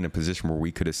should have been in a position where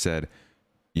we could have said,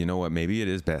 you know what, maybe it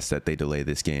is best that they delay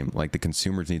this game. Like, the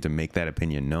consumers need to make that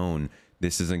opinion known.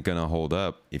 This isn't going to hold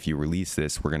up. If you release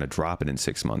this, we're going to drop it in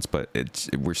 6 months. But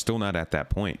we're still not at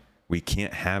that point. We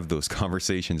can't have those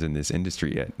conversations in this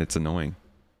industry yet. It's annoying.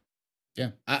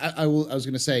 Yeah, I was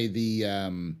going to say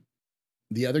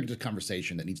the other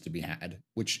conversation that needs to be had,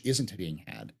 which isn't being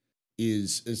had,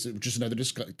 is just another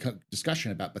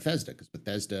discussion about Bethesda, because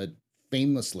Bethesda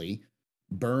famously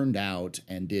burned out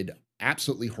and did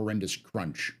absolutely horrendous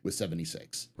crunch with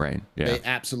 76. Right. Yeah. They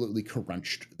absolutely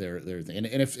crunched their thing.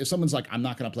 And if someone's like, I'm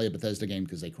not going to play a Bethesda game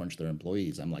because they crunch their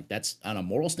employees, I'm like, that's on a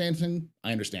moral standpoint,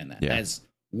 I understand that. Yeah. That's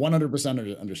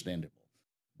 100% understandable.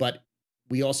 But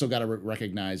we also got to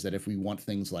recognize that if we want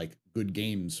things like good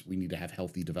games, we need to have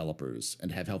healthy developers. And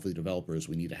to have healthy developers,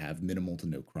 we need to have minimal to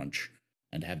no crunch.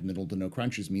 And to have minimal to no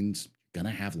crunches means you're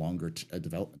going to have longer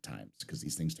development times, because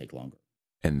these things take longer.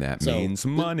 And that means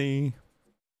money.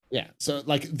 Yeah. So,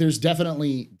 like, there's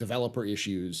definitely developer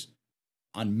issues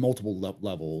on multiple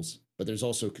levels, but there's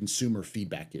also consumer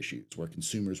feedback issues where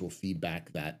consumers will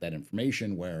feedback that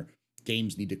information, where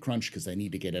games need to crunch because they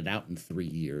need to get it out in 3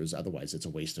 years. Otherwise, it's a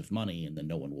waste of money, and then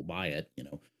no one will buy it,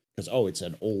 because, it's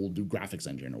an old graphics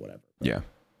engine or whatever. Yeah.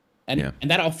 And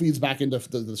that all feeds back into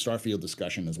the Starfield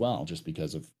discussion as well, just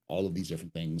because of all of these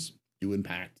different things do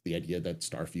impact the idea that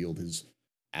Starfield is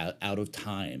out of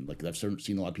time. Like, I've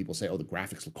seen a lot of people say, oh, the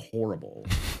graphics look horrible.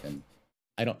 And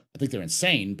I think they're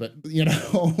insane, but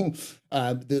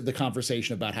the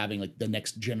conversation about having like the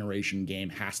next generation game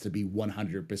has to be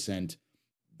 100%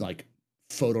 like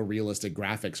photorealistic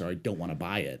graphics, or I don't want to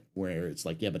buy it. Where it's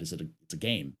like, yeah, but it's a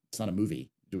game. It's not a movie.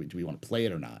 Do we want to play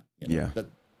it or not? Yeah.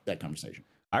 That conversation.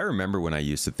 I remember when I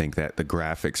used to think that the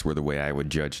graphics were the way I would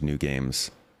judge new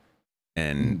games.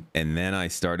 And then I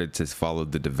started to follow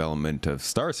the development of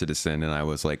Star Citizen, and I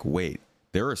was like, wait,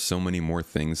 there are so many more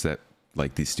things that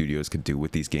like these studios could do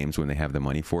with these games when they have the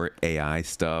money for it. AI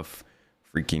stuff,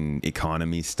 freaking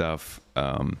economy stuff,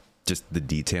 just the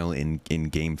detail in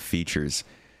game features.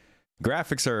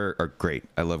 Graphics are great.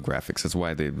 I love graphics.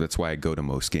 That's why I go to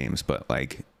most games. But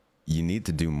like, you need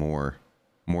to do more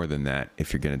than that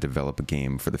if you're going to develop a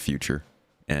game for the future.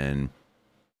 And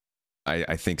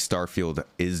I think Starfield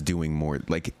is doing more.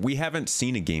 Like, we haven't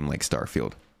seen a game like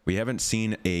Starfield. We haven't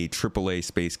seen a AAA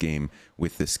space game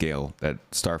with the scale that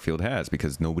Starfield has,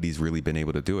 because nobody's really been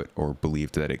able to do it or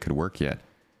believed that it could work yet.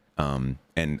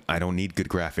 And I don't need good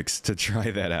graphics to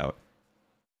try that out.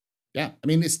 Yeah, I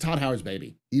mean, it's Todd Howard's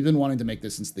baby. He's been wanting to make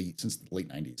this since the late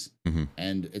 90s,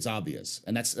 and it's obvious.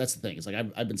 And that's the thing. It's like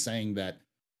I've been saying that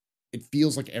it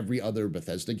feels like every other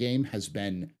Bethesda game has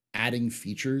been adding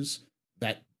features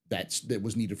that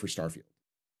was needed for Starfield.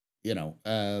 You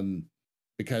know,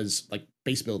 because like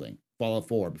base building, Fallout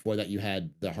 4. Before that, you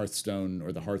had the Hearthstone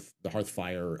or the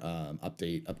Hearthfire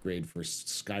upgrade for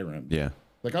Skyrim. Yeah.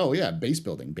 Like, oh yeah, base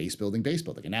building.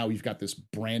 And now you've got this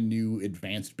brand new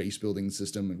advanced base building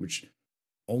system, which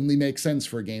only makes sense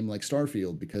for a game like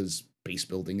Starfield, because base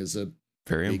building is a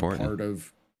very big important part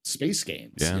of space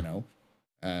games, yeah. You know?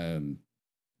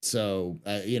 So,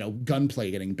 you know,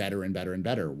 gunplay getting better and better and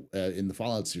better in the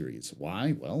Fallout series.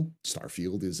 Why? Well,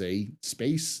 Starfield is a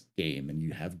space game and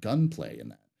you have gunplay in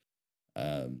that.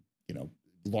 You know,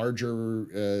 larger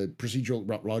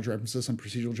emphasis on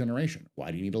procedural generation.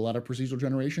 Why do you need a lot of procedural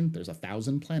generation? There's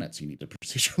 1,000 planets you need to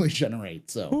procedurally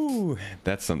generate. So ooh,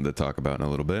 that's something to talk about in a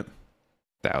little bit.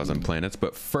 1,000 planets.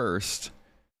 But first,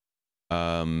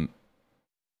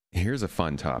 here's a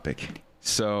fun topic.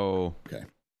 So okay.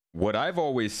 What I've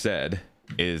always said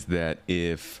is that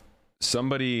if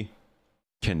somebody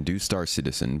can do Star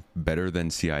Citizen better than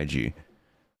CIG,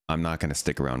 I'm not going to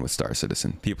stick around with Star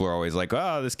Citizen. People are always like,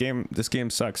 oh, this game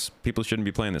sucks. People shouldn't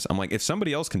be playing this. I'm like, if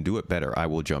somebody else can do it better, I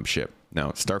will jump ship.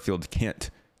 Now, Starfield can't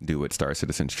do what Star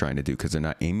Citizen's trying to do because they're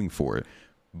not aiming for it.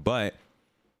 But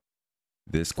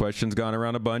this question's gone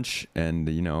around a bunch, and,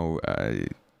 you know,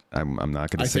 I'm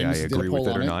not going to say I agree with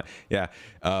it or not. Yeah.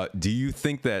 Do you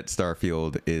think that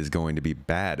Starfield is going to be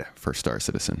bad for Star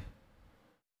Citizen?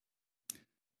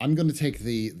 I'm going to take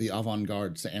the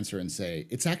avant-garde answer and say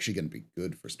it's actually going to be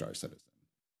good for Star Citizen.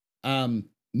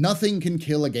 Nothing can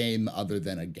kill a game other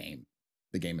than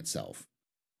the game itself.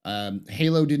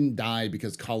 Halo didn't die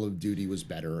because Call of Duty was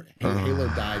better. Halo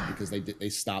died because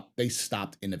they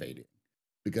stopped innovating,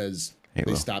 because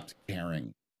they stopped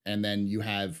caring. And then you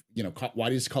have, you know, why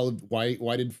did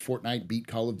Fortnite beat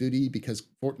Call of Duty? Because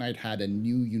Fortnite had a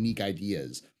new unique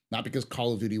ideas, not because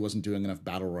Call of Duty wasn't doing enough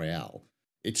battle royale.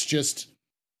 It's just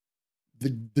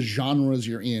the genres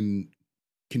you're in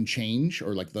can change,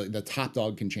 or like the top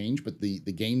dog can change, but the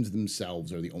games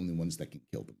themselves are the only ones that can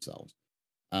kill themselves.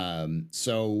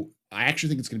 So I actually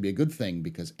think it's going to be a good thing,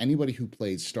 because anybody who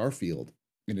plays Starfield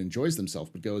and enjoys themselves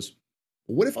but goes,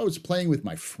 well, what if I was playing with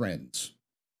my friends?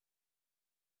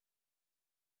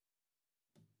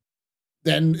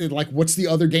 Then like, what's the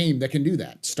other game that can do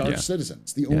that? Star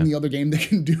Citizen's the only other game that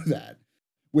can do that,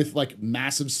 with like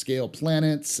massive scale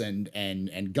planets and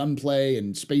gunplay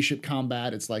and spaceship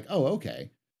combat. It's like, oh,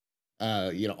 okay.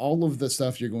 You know, all of the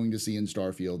stuff you're going to see in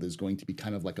Starfield is going to be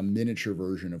kind of like a miniature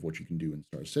version of what you can do in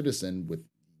Star Citizen, with,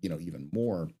 you know, even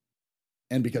more.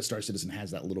 And because Star Citizen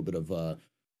has that little bit of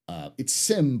it's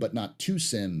sim, but not too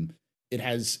sim. It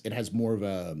has more of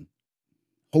a,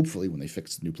 hopefully when they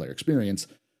fix the new player experience,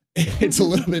 it's a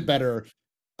little bit better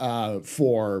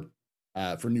for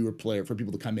newer for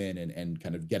people to come in and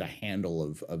kind of get a handle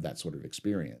of that sort of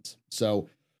experience. So,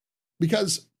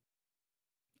 because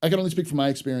I can only speak from my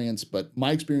experience, but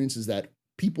my experience is that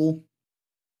people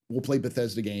will play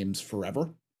Bethesda games forever,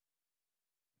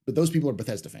 but those people are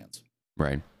Bethesda fans.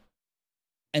 Right.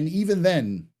 And even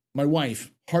then, my wife,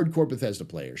 hardcore Bethesda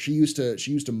player, she used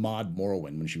to mod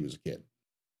Morrowind when she was a kid.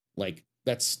 Like,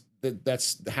 that's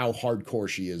how hardcore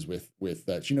she is with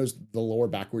she knows the lore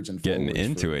backwards and forwards. Getting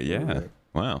into it, yeah.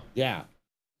 Wow. Yeah.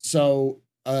 So,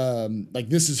 like,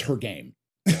 this is her game.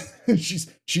 she's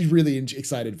really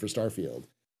excited for Starfield.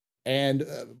 And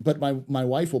but my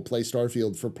wife will play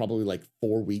Starfield for probably like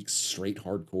 4 weeks straight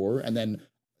hardcore, and then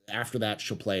after that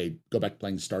she'll go back to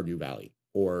playing Stardew Valley,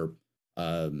 or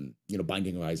you know,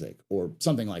 Binding of Isaac, or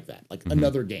something like that, like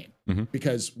another game,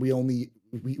 because we only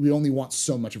want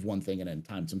so much of one thing at a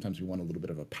time. Sometimes we want a little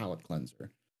bit of a palate cleanser.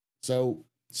 So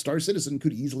Star Citizen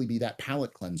could easily be that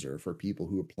palate cleanser for people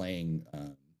who are playing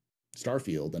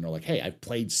Starfield and are like, hey, I've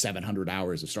played 700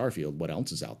 hours of Starfield. What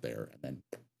else is out there? And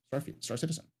then Star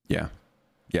Citizen.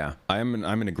 Yeah. I'm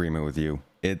in agreement with you.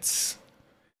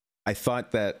 I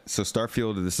thought that, so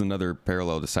Starfield, this is another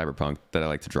parallel to Cyberpunk that I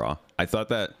like to draw. I thought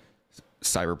that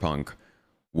Cyberpunk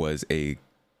was a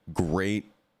great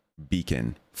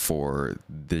beacon for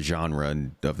the genre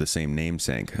of the same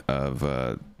namesake of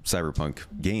Cyberpunk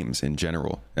games in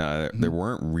general. There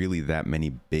weren't really that many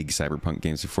big Cyberpunk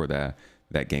games before that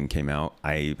that game came out.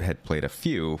 I had played a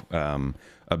few.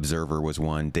 Observer was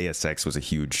one. Deus Ex was a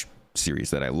huge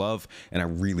series that I love, and I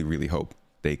really, really hope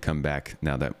they come back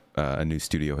now that a new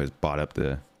studio has bought up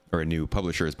a new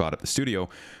publisher has bought up the studio.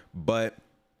 But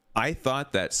I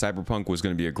thought that Cyberpunk was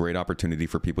going to be a great opportunity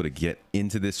for people to get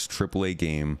into this AAA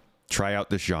game, try out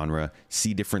this genre,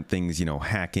 see different things,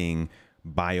 hacking,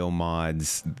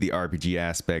 biomods, the RPG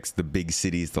aspects, the big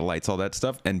cities, the lights, all that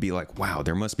stuff, and be like, wow,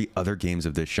 there must be other games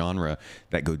of this genre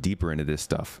that go deeper into this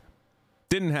stuff.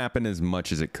 Didn't happen as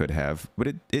much as it could have, but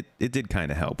it did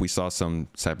kind of help. We saw some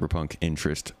Cyberpunk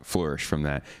interest flourish from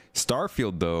that.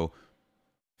 Starfield, though,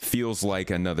 feels like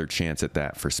another chance at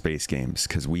that for space games,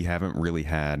 because we haven't really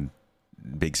had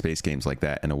big space games like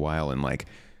that in a while. And like,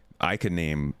 I could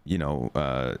name,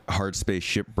 Hard Space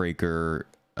Shipbreaker,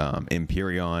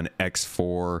 Empyrean,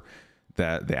 X4,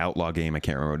 that the Outlaw game, I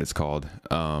can't remember what it's called.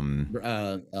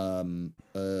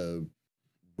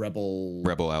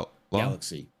 Rebel Outlaw?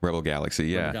 Galaxy. Rebel Galaxy,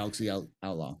 yeah. Rebel Galaxy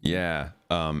Outlaw. Yeah.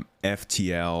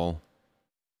 FTL,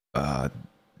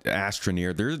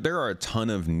 Astroneer. There are a ton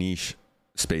of niche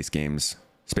space games.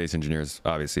 Space Engineers,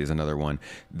 obviously, is another one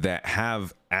that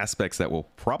have aspects that will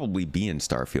probably be in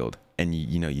Starfield. And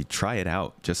you try it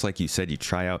out, just like you said.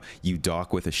 You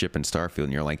dock with a ship in Starfield,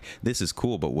 and you're like, this is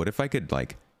cool, but what if I could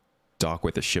like dock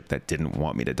with a ship that didn't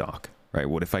want me to dock, right?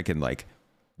 What if I could like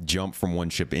jump from one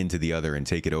ship into the other and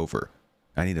take it over?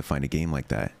 I need to find a game like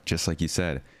that. Just like you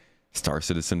said, Star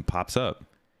Citizen pops up,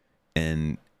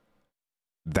 and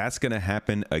that's going to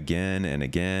happen again and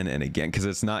again and again, because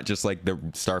it's not just like the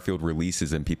Starfield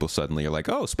releases and people suddenly are like,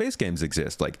 oh, space games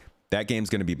exist. Like, that game's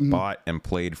going to be bought and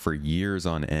played for years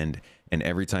on end. And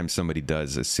every time somebody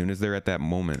does, as soon as they're at that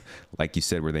moment, like you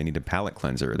said, where they need a palate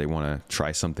cleanser, or they want to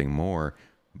try something more,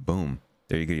 boom,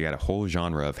 there you go. You got a whole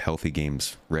genre of healthy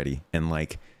games ready. And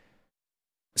like,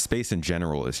 space in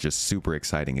general is just super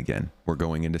exciting again. We're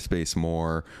going into space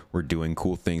more. We're doing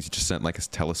cool things. You just sent like a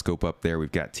telescope up there.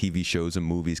 We've got TV shows and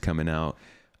movies coming out.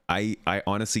 I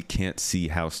honestly can't see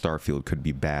how Starfield could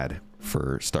be bad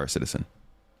for Star Citizen.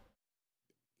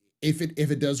 If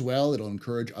it does well, it'll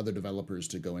encourage other developers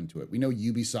to go into it. We know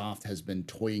Ubisoft has been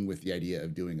toying with the idea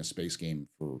of doing a space game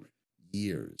for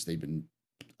years. They've been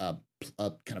kind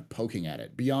of poking at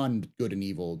it. Beyond Good and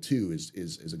Evil 2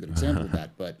 is a good example of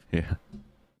that. But yeah,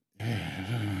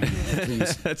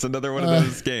 please. That's another one of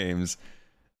those games.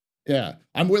 Yeah,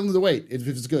 I'm willing to wait if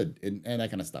it's good and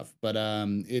that kind of stuff. But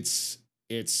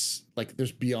it's like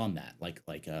there's beyond that, like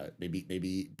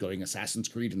maybe going Assassin's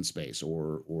Creed in space,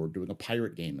 or doing a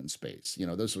pirate game in space,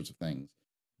 those sorts of things.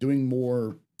 Doing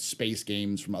more space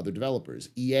games from other developers.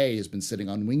 EA has been sitting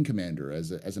on Wing Commander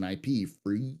as an IP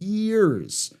for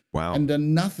years. Wow. And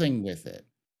done nothing with it.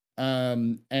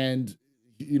 And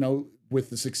with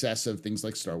the success of things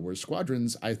like Star Wars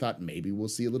Squadrons, I thought maybe we'll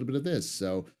see a little bit of this.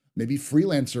 So maybe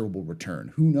Freelancer will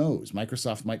return. Who knows?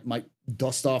 Microsoft might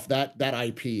dust off that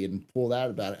IP and pull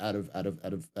that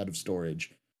out of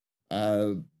storage.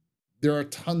 There are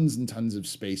tons and tons of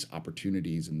space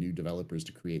opportunities and new developers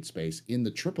to create space in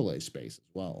the AAA space as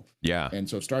well. Yeah. And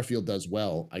so if Starfield does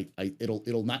well,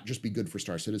 it'll not just be good for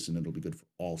Star Citizen, it'll be good for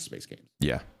all space games.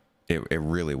 Yeah, it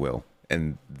really will.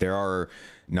 And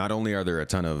not only are there a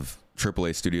ton of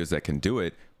AAA studios that can do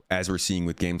it, as we're seeing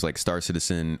with games like Star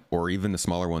Citizen, or even the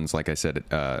smaller ones, like I said,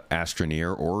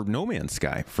 Astroneer or No Man's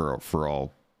Sky for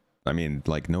all. I mean,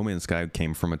 like No Man's Sky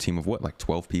came from a team of what, like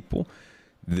 12 people?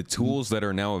 The tools that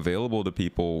are now available to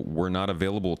people were not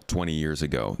available 20 years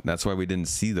ago. That's why we didn't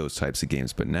see those types of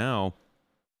games. But now,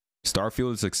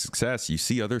 Starfield is a success. You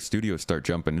see other studios start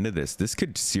jumping into this. This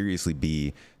could seriously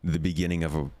be the beginning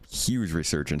of a huge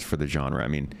resurgence for the genre. I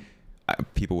mean,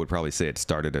 people would probably say it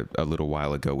started a little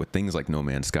while ago with things like No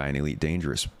Man's Sky and Elite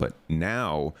Dangerous, but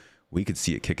now we could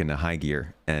see it kick into high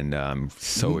gear, and I'm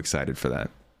so excited for that.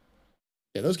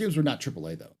 Yeah, those games were not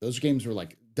AAA though. Those games were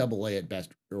like AA at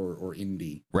best, or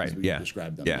indie, right? As we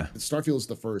described them. Yeah, Starfield is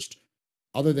the first,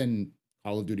 other than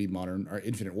Call of Duty Modern or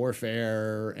Infinite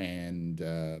Warfare, and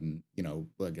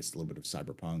I guess a little bit of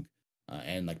Cyberpunk,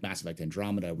 and like Mass Effect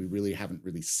Andromeda. We really haven't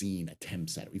seen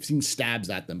attempts at it. We've seen stabs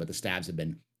at them, but the stabs have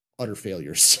been utter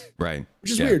failures. Right.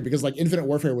 Which is weird, because like Infinite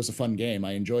Warfare was a fun game.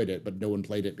 I enjoyed it, but no one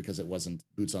played it because it wasn't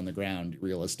boots on the ground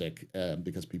realistic,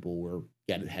 because people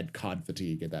had COD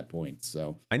fatigue at that point.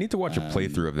 So I need to watch a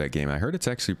playthrough of that game. I heard it's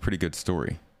actually a pretty good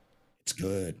story. It's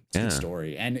good. It's a good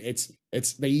story. And it's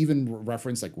they even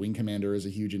reference like Wing Commander is a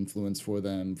huge influence for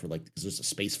them, for like, because there's a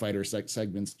space fighter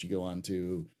segments that you go on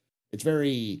to. It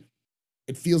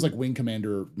feels like Wing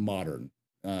Commander modern.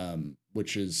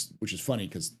 Which is funny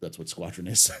because that's what Squadron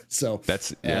is. So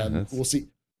we'll see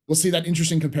we'll see that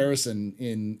interesting comparison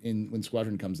in when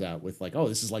Squadron comes out with like, oh,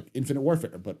 this is like Infinite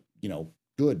Warfare, but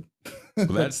good. Well,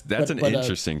 that's an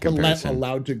interesting but comparison.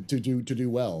 allowed to do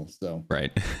well. So right,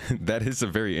 that is a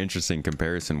very interesting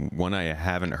comparison. One I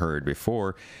haven't heard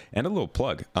before, and a little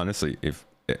plug. Honestly,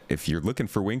 if you're looking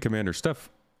for Wing Commander stuff,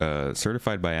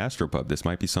 certified by Astropub, this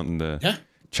might be something to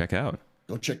check out.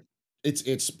 Go check.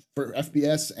 It's for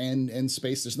FPS and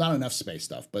space. There's not enough space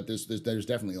stuff, but there's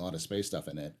definitely a lot of space stuff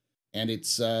in it, and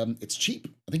it's cheap.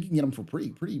 I think you can get them for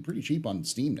pretty cheap on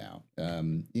Steam now.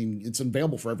 It's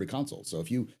available for every console. So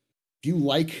if you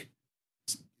like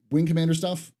Wing Commander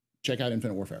stuff, check out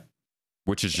Infinite Warfare.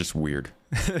 Which is just weird.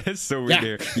 It's so weird.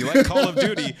 Yeah. You like Call of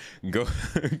Duty, go,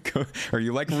 or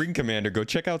you like Wing Commander, go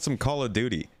check out some Call of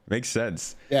Duty. Makes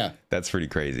sense. Yeah, that's pretty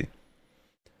crazy.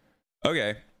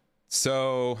 Okay,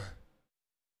 so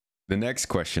the next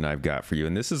question I've got for you,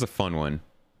 and this is a fun one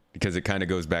because it kind of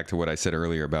goes back to what I said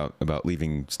earlier about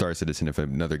leaving Star Citizen if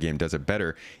another game does it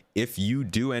better. If you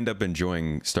do end up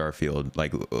enjoying Starfield,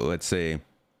 like let's say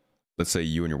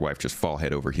you and your wife just fall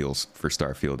head over heels for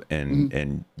Starfield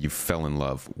and you fell in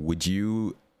love, would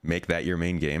you make that your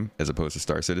main game as opposed to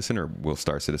Star Citizen, or will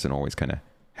Star Citizen always kind of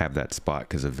have that spot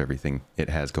because of everything it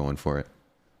has going for it?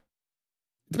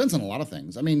 It depends on a lot of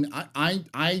things. I mean,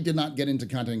 I did not get into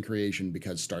content creation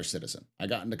because Star Citizen. I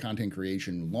got into content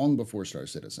creation long before Star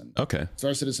Citizen. Okay.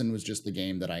 Star Citizen was just the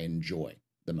game that I enjoy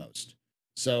the most.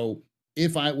 So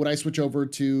would I switch over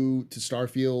to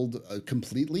Starfield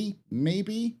completely?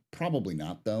 Maybe, probably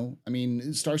not though. I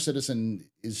mean, Star Citizen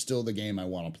is still the game I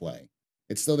want to play.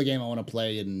 It's still the game I want to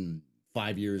play in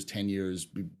 5 years, 10 years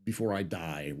before I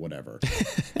die, whatever.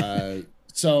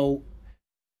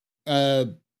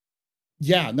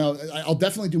 Yeah, no, I'll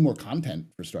definitely do more content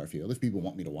for Starfield if people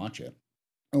want me to watch it,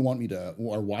 or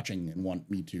are watching and want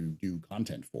me to do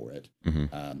content for it,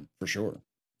 for sure.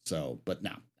 So, but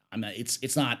no, I'm not.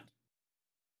 It's not.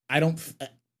 I don't.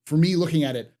 For me, looking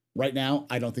at it right now,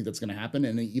 I don't think that's going to happen.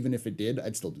 And even if it did,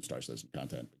 I'd still do Star Citizen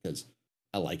content because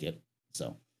I like it.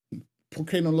 So, ¿por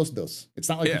qué no los dos? It's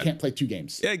not like you can't play two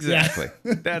games. Yeah, exactly.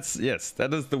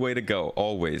 That is the way to go.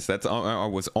 Always. I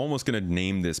was almost going to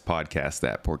name this podcast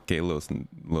that. ¿Por qué los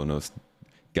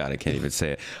God, I can't even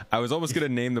say it. I was almost going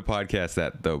to name the podcast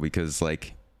that though, because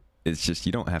like, it's just,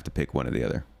 you don't have to pick one or the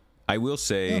other. I will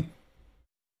say,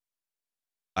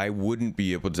 I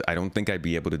don't think I'd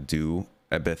be able to do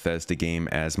a Bethesda game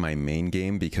as my main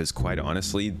game because quite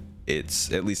honestly,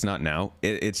 it's at least not now.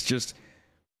 It's just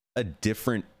a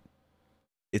different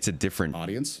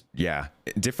audience. Yeah,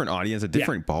 different audience, a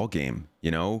different ball game.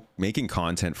 Making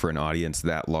content for an audience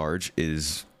that large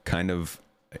is kind of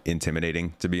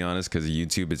intimidating, to be honest, because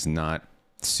YouTube is not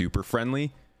super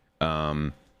friendly.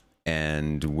 And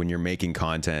when you're making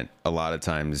content, a lot of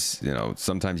times,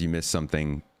 sometimes you miss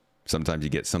something, sometimes you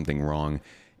get something wrong.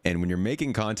 And when you're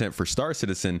making content for Star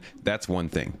Citizen, that's one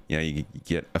thing. You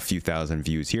get a few thousand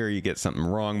views here, you get something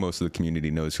wrong, most of the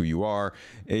community knows who you are,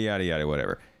 yada yada,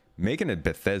 whatever. Making a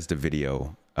Bethesda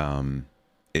video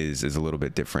is a little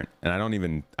bit different, and I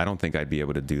don't think I'd be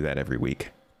able to do that every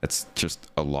week. That's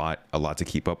just a lot to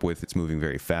keep up with. It's moving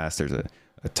very fast. There's a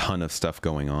ton of stuff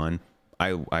going on.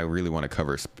 I really want to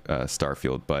cover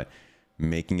Starfield, but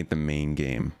making it the main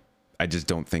game, I just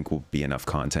don't think will be enough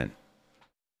content.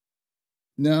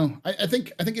 No, I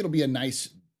think it'll be a nice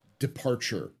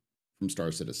departure from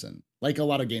Star Citizen, like a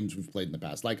lot of games we've played in the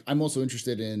past. Like I'm also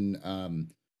interested in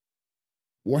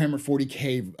Warhammer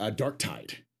 40K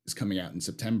Darktide is coming out in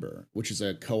September, which is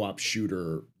a co-op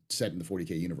shooter set in the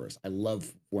 40K universe. I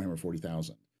love Warhammer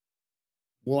 40,000.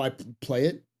 Will I play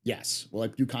it? Yes. Will I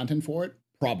do content for it?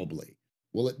 Probably.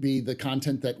 Will it be the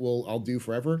content that I'll do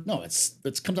forever? No,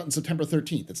 it comes out on September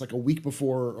 13th. It's like a week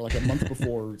before or like a month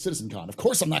before CitizenCon. Of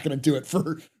course, I'm not going to do it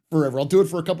for forever. I'll do it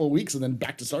for a couple of weeks and then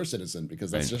back to Star Citizen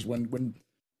because that's just when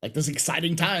like this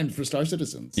exciting time for Star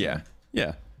Citizen. So.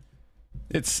 Yeah.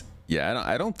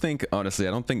 I don't think, honestly,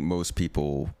 I don't think most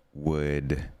people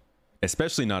would,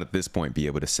 especially not at this point, be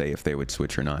able to say if they would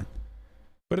switch or not.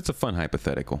 But it's a fun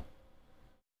hypothetical.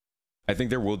 I think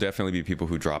there will definitely be people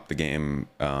who drop the game,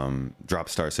 drop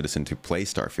Star Citizen to play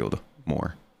Starfield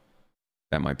more.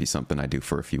 That might be something I do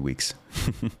for a few weeks.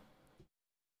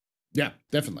 Yeah,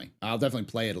 definitely. I'll definitely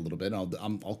play it a little bit.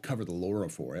 I'll cover the lore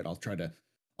for it. I'll try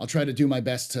to do my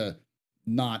best to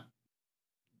not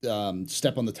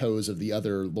step on the toes of the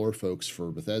other lore folks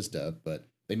for Bethesda, but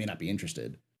they may not be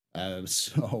interested.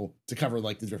 So to cover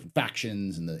like the different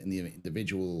factions and the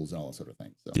individuals and all that sort of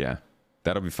thing. So. Yeah.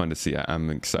 That'll be fun to see.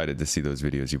 I'm excited to see those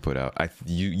videos you put out.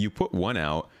 You put one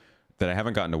out that I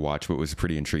haven't gotten to watch, but was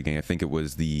pretty intriguing. I think it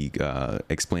was the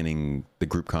explaining the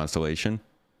group constellation.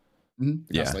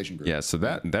 The Constellation Group. Yeah, so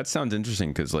that sounds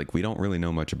interesting because like we don't really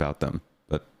know much about them,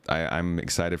 but I'm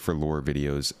excited for lore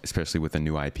videos, especially with a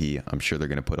new IP. I'm sure they're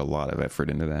going to put a lot of effort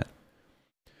into that.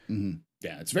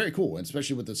 Yeah, it's very cool, and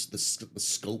especially with the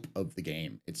scope of the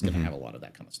game, it's going to have a lot of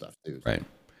that kind of stuff too. Right.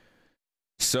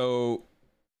 So,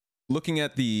 looking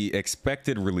at the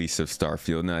expected release of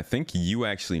Starfield, now I think you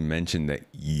actually mentioned that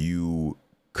you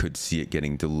could see it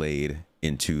getting delayed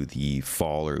into the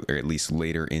fall or at least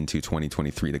later into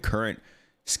 2023. The current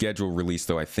schedule release,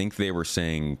 though, I think they were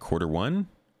saying Q1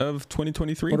 of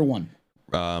 2023. Q1.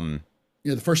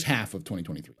 The first half of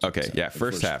 2023. Okay, yeah,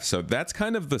 first half. So that's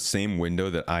kind of the same window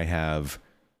that I have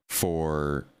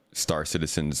for Star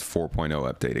Citizen's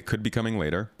 4.0 update. It could be coming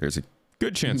later. There's a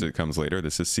good chance it comes later.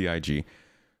 This is CIG.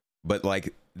 But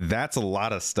like that's a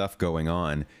lot of stuff going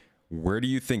on. Where do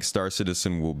you think Star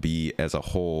Citizen will be as a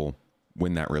whole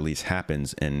when that release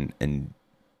happens, and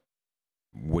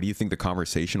what do you think the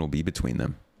conversation will be between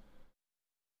them?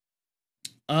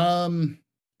 I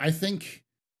think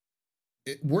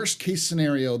worst case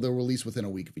scenario, they'll release within a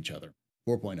week of each other.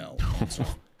 4.0. So,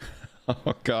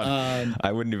 oh God,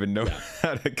 I wouldn't even know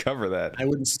how to cover that. I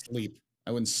wouldn't sleep.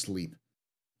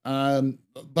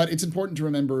 But it's important to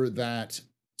remember that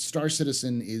Star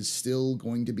Citizen is still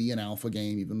going to be an alpha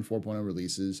game, even when 4.0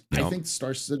 releases. I think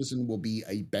Star Citizen will be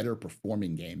a better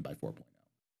performing game by 4.0.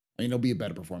 I mean, it'll be a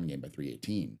better performing game by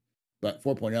 3.18. But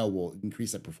 4.0 will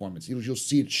increase that performance. You'll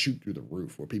see it shoot through the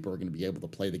roof, where people are going to be able to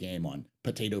play the game on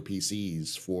potato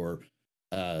PCs for,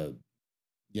 at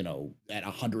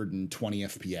 120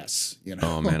 FPS.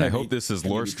 Oh man, I hope this is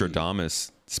Lord Stradamus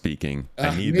speaking.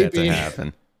 I need that to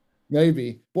happen.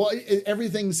 Maybe. Well,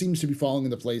 everything seems to be falling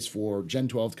into place for Gen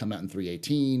 12 to come out in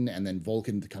 3.18, and then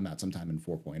Vulkan to come out sometime in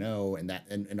 4.0,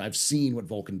 and I've seen what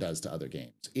Vulkan does to other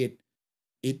games.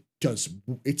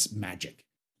 It's magic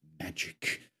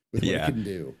with what it can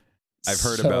do. I've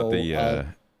heard about the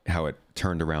how it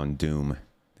turned around Doom,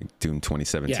 I think Doom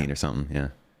 2017 or something. Yeah,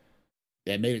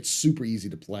 it made it super easy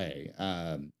to play,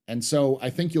 and so I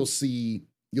think you'll see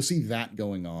that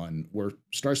going on, where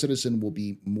Star Citizen will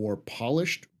be more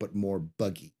polished but more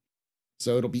buggy.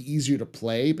 So it'll be easier to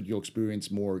play, but you'll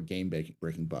experience more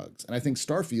game-breaking bugs. And I think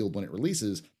Starfield, when it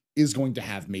releases, is going to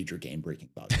have major game-breaking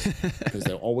bugs because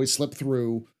they'll always slip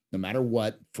through, no matter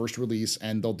what, first release,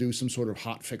 and they'll do some sort of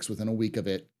hot fix within a week of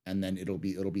it, and then it'll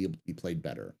be able to be played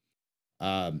better.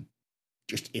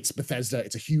 It's Bethesda.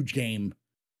 It's a huge game.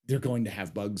 They're going to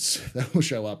have bugs that will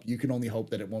show up. You can only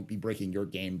hope that it won't be breaking your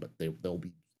game, but there'll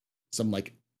be some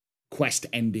like quest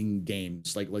ending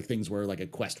games, like things where like a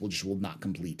quest will not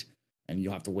complete, and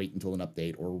you'll have to wait until an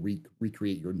update or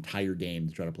recreate your entire game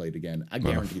to try to play it again. I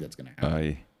guarantee that's going to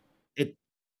happen.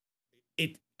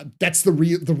 That's the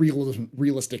realist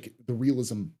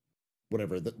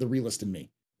in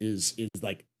me is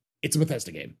like, it's a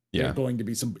Bethesda game. Yeah. There are going to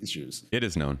be some issues. It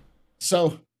is known.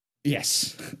 So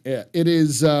yes, it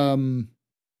is. So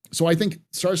I think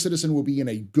Star Citizen will be in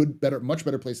a much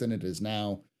better place than it is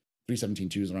now.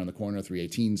 3.17.2 is around the corner.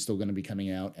 3.18 is still going to be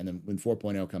coming out. And then when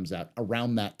 4.0 comes out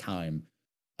around that time,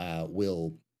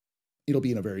 it'll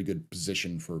be in a very good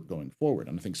position for going forward.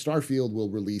 And I think Starfield will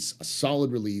release a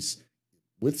solid release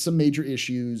with some major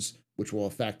issues, which will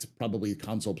affect probably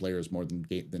console players more than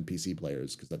PC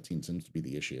players, because that seems to be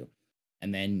the issue.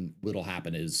 And then what'll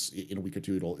happen is in a week or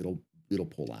two, it'll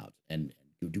pull out and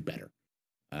do better.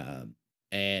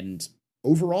 And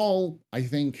overall, I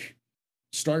think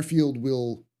Starfield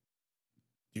will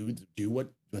do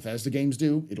what Bethesda games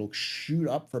do. It'll shoot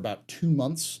up for about 2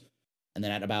 months, and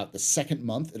then at about the second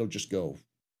month, it'll just go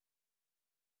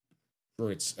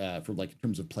for in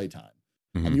terms of playtime.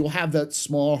 And you'll have that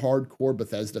small, hardcore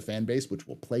Bethesda fan base, which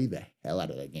will play the hell out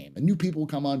of that game. And new people will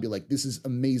come on and be like, this is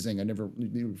amazing. I never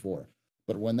knew it before.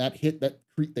 But when that hit,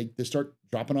 they start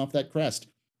dropping off that crest,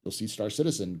 you'll see Star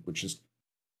Citizen, which is,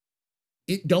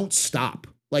 it don't stop.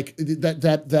 Like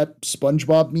that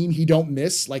SpongeBob meme, he don't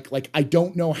miss. Like I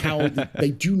don't know how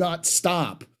they do not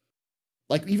stop.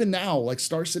 Like even now, like the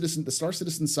Star Citizen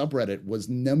subreddit was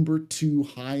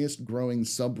 #2 highest growing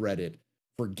subreddit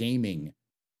for gaming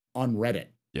on Reddit.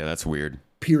 Yeah, that's weird.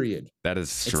 Period. That is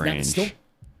strange.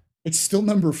 It's still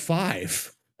number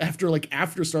 5 after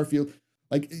Starfield.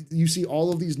 Like you see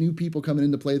all of these new people coming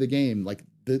in to play the game. Like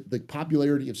the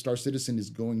popularity of Star Citizen is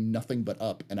going nothing but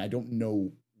up, and I don't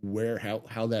know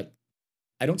how that.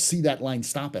 I don't see that line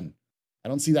stopping. I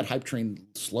don't see that hype train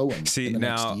slowing in the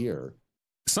next year.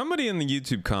 Somebody in the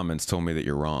YouTube comments told me that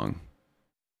you're wrong.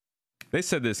 They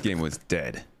said this game was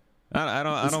dead. I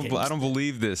don't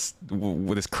believe this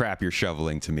crap you're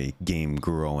shoveling to me. Game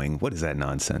growing. What is that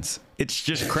nonsense? It's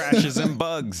just crashes and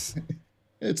bugs.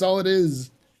 It's all it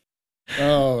is.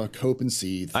 Oh, cope and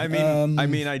seethe.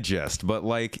 I jest, but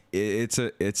like it's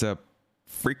a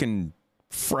freaking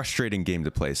frustrating game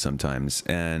to play sometimes.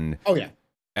 And oh yeah,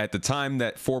 at the time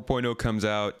that 4.0 comes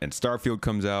out and Starfield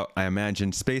comes out, I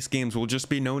imagine space games will just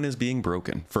be known as being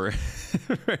broken for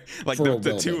like For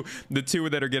the two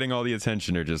that are getting all the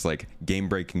attention are just like game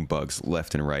breaking bugs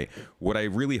left and right. What I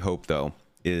really hope though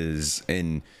is,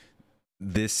 and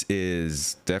this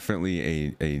is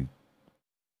definitely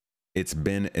it's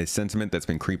been a sentiment that's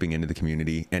been creeping into the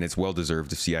community, and it's well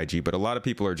deserved of CIG, but a lot of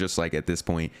people are just like, at this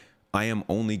point, I am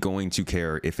only going to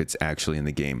care if it's actually in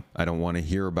the game. I don't want to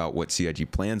hear about what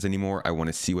CIG plans anymore. I want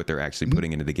to see what they're actually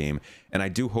putting into the game. And I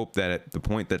do hope that at the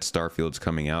point that Starfield's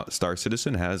coming out, Star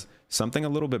Citizen has something a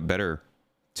little bit better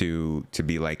to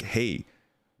be like, hey,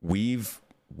 we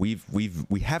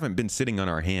haven't been sitting on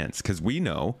our hands, because we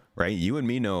know, right? You and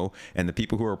me know, and the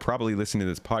people who are probably listening to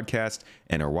this podcast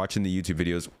and are watching the YouTube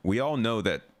videos, we all know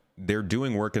that they're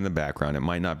doing work in the background. It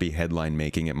might not be headline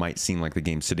making. It might seem like the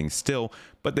game's sitting still,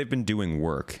 but they've been doing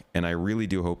work. And I really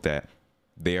do hope that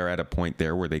they are at a point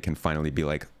there where they can finally be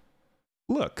like,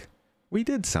 look, we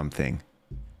did something.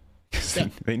 Yeah.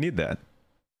 They need that.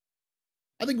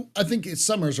 I think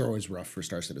summers are always rough for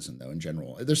Star Citizen though. In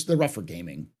general, they're rough for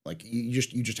gaming. Like you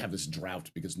just have this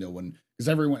drought because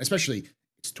everyone, especially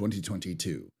it's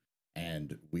 2022,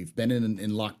 and we've been in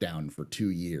lockdown for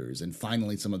 2 years, and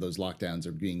finally some of those lockdowns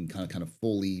are being kind of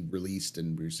fully released,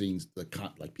 and we're seeing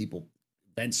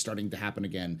events starting to happen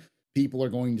again. People are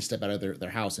going to step out of their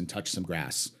house and touch some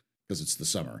grass because it's the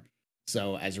summer.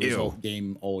 So as a result,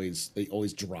 they always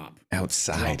drop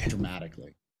outside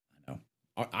dramatically.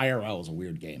 IRL is a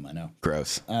weird game, I know.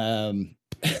 Gross.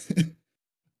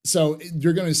 So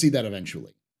you're going to see that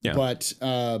eventually. Yeah. But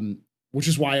which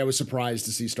is why I was surprised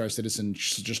to see Star Citizen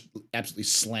just absolutely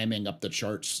slamming up the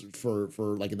charts for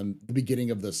like in the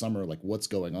beginning of the summer. Like, what's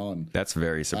going on? That's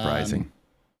very surprising.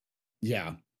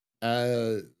 Yeah.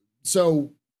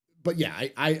 So, but yeah,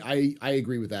 I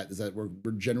agree with that. Is that we're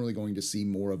generally going to see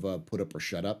more of a put up or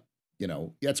shut up. You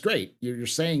know, yeah, it's great. You're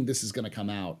saying this is going to come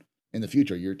out in the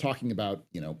future. You're talking about,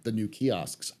 the new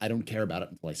kiosks. I don't care about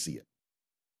it until I see it.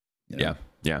 Yeah.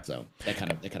 So that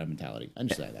kind of mentality. I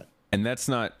understand that. And that's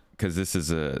not, because this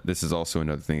is also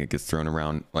another thing that gets thrown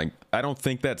around. Like, I don't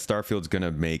think that Starfield's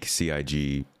gonna make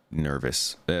CIG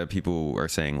nervous. People are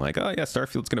saying like, oh yeah,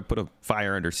 Starfield's gonna put a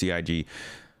fire under CIG.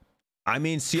 I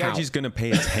mean, CIG's going to pay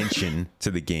attention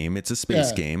to the game. It's a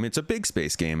space game. It's a big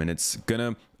space game. And it's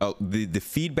going to, the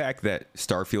feedback that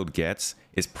Starfield gets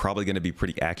is probably going to be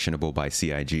pretty actionable by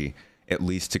CIG, at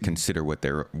least to consider what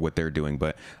they're doing.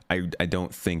 But I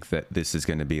don't think that this is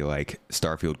going to be like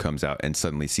Starfield comes out and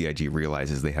suddenly CIG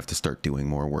realizes they have to start doing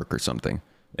more work or something.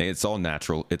 It's all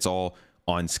natural. It's all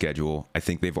on schedule. I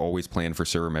think they've always planned for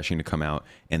server meshing to come out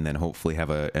and then hopefully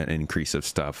have an increase of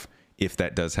stuff. If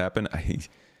that does happen,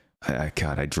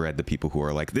 God, I dread the people who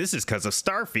are like, this is because of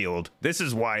Starfield. This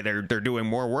is why they're doing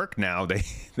more work now.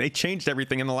 They changed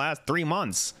everything in the last 3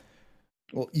 months.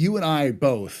 Well, you and I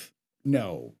both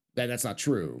know that that's not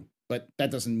true, but that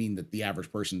doesn't mean that the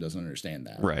average person doesn't understand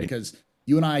that, right? Because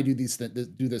you and I do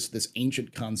this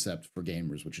ancient concept for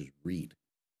gamers, which is read,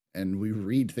 and we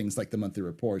read things like the monthly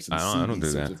reports. And I don't do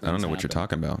that. I don't know what you're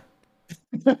talking about.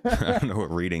 I don't know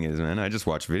what reading is, man. I just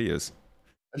watch videos.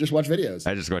 I just watch videos.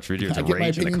 I get my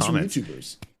opinions from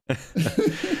YouTubers.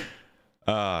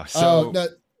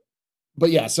 But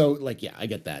yeah, so like, yeah, I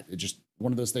get that. It's just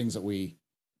one of those things that we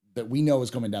know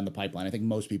is coming down the pipeline. I think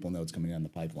most people know it's coming down the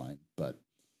pipeline. But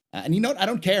and you know what? I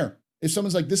don't care if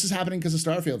someone's like, this is happening because of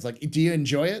Starfield. It's like, do you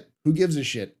enjoy it? Who gives a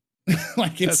shit?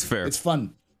 Like, that's fair. It's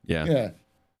fun. Yeah.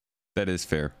 That is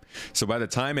fair. So by the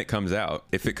time it comes out,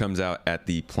 if it comes out at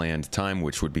the planned time,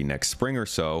 which would be next spring or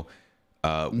so,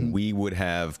 we would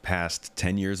have passed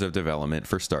 10 years of development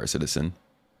for Star Citizen,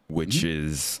 which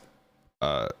is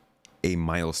a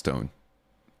milestone.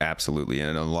 Absolutely.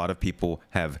 And a lot of people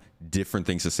have different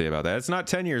things to say about that. It's not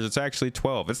 10 years. It's actually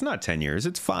 12. It's not 10 years.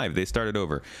 It's 5. They started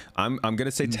over. I'm going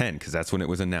to say 10 because that's when it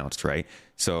was announced, right?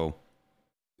 So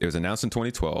it was announced in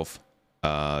 2012.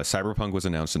 Cyberpunk was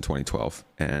announced in 2012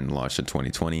 and launched in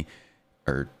 2020.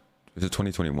 Or was it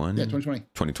 2021? Yeah, 2020.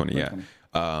 2020, yeah.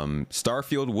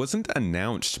 Starfield wasn't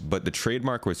announced, but the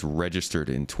trademark was registered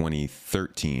in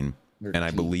 2013. And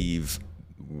I believe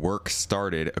work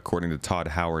started, according to Todd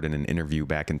Howard in an interview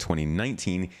back in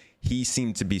 2019. He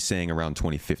seemed to be saying around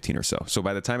 2015 or so. So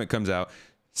by the time it comes out,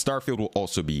 Starfield will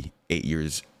also be 8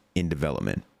 years in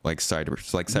development, like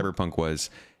Cyberpunk was,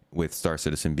 with Star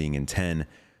Citizen being in 10.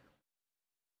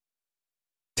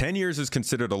 10 years is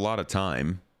considered a lot of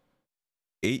time.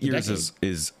 8 years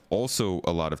is also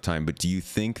a lot of time, but do you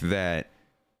think that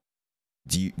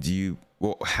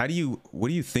what do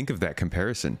you think of that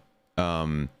comparison?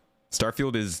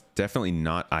 Starfield is definitely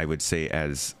not, I would say,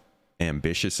 as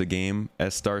ambitious a game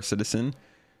as Star Citizen.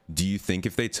 Do you think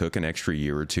if they took an extra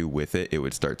year or two with it, it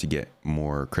would start to get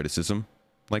more criticism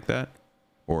like that?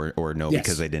 Or no, Yes.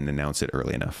 because they didn't announce it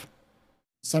early enough?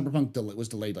 Cyberpunk was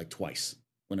delayed like twice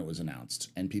when it was announced,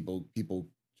 and people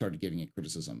started giving it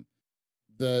criticism.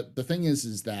 The thing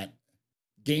is that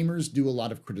gamers do a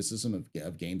lot of criticism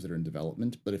of games that are in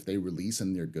development, but if they release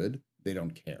and they're good, they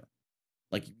don't care.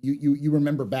 Like you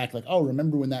remember back, like, oh,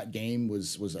 remember when that game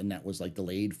was like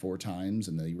delayed 4 times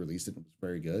and they released it and it was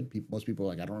very good. Most people are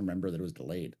like, I don't remember that it was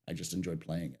delayed. I just enjoyed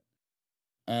playing it.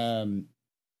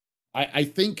 I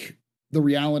think the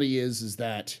reality is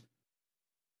that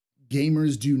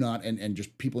gamers do not, and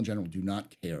just people in general do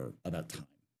not care about time.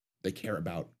 They care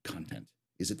about content.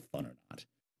 Is it fun or not?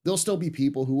 There'll still be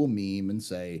people who will meme and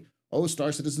say, oh,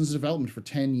 Star Citizen's development for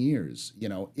 10 years. You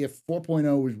know, if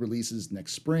 4.0 releases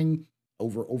next spring,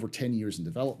 over 10 years in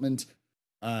development,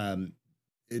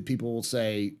 people will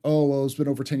say, oh, well, it's been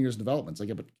over 10 years in development. It's like,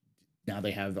 yeah, but now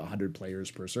they have 100 players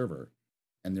per server,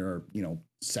 and there are,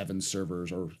 7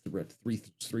 servers or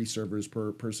 3 servers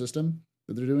per system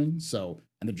that they're doing. So,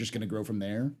 and they're just going to grow from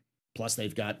there. Plus,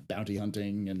 they've got bounty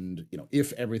hunting, and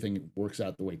if everything works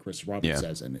out the way Chris Roberts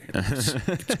says, and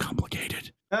it's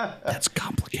complicated. That's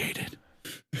complicated.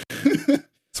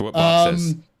 So what Bob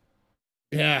says.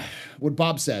 Yeah, what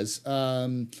Bob says.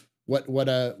 What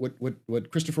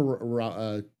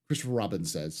Christopher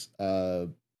Robbins says.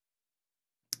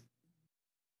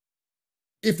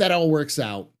 If that all works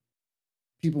out,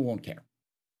 people won't care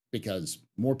because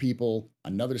more people,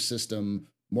 another system,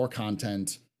 more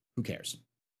content. Who cares?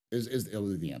 Is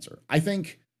the answer. I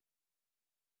think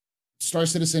Star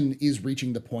Citizen is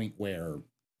reaching the point where,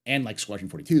 and like Squadron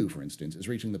 42, for instance, is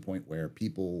reaching the point where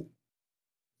people,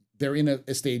 they're in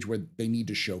a stage where they need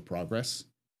to show progress,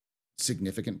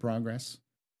 significant progress.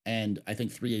 And I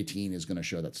think 3.18 is going to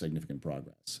show that significant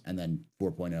progress. And then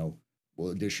 4.0 will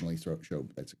additionally show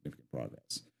that significant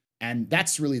progress. And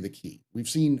that's really the key. We've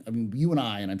seen, you and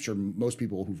I, and I'm sure most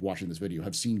people who've watched this video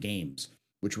have seen games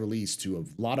which release to a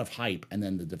lot of hype, and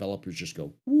then the developers just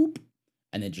go whoop,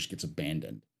 and it just gets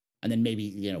abandoned. And then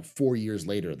maybe 4 years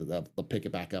later, they'll pick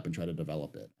it back up and try to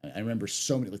develop it. I remember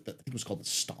so many. Like I think it was called the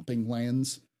Stomping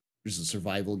Lands, which is a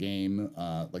survival game,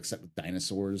 like set with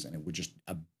dinosaurs, and it was just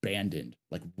abandoned,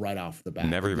 like right off the bat.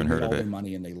 Never even heard of all it. their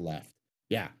money and they left.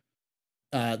 Yeah.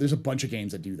 There's a bunch of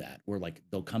games that do that, where like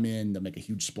they'll come in, they'll make a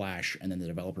huge splash, and then the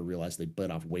developer realizes they bit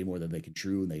off way more than they can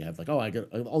chew, and they have like, oh, I have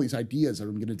all these ideas that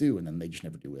I'm going to do, and then they just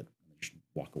never do it. They just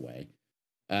walk away.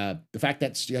 The fact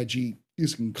that CIG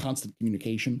is in constant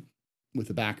communication with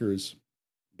the backers,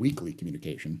 weekly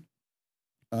communication,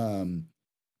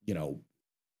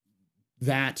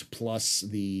 that plus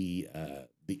the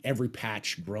every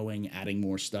patch growing, adding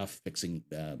more stuff, fixing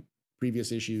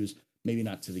previous issues, maybe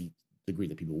not to the degree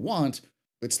that people want,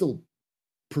 but still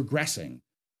progressing,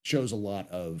 shows a lot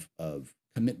of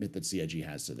commitment that CIG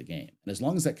has to the game. And as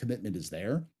long as that commitment is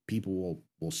there, people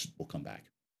will come back.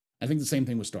 I think the same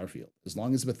thing with Starfield. As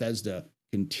long as Bethesda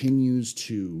continues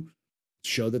to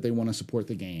show that they want to support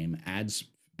the game, adds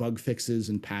bug fixes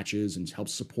and patches, and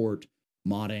helps support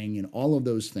modding and all of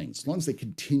those things, as long as they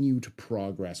continue to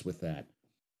progress with that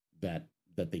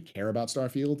they care about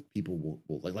Starfield, people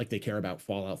will like they care about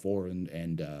Fallout 4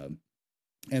 and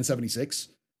 76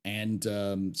 and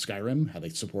Skyrim, how they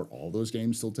support all those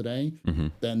games still today,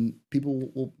 then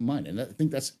people will mind. And I think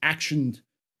that's actions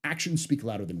speak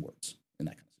louder than words in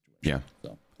that kind of situation. Yeah.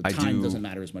 So the time doesn't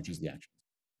matter as much as the action.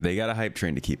 They got a hype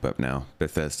train to keep up now.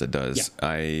 Bethesda does.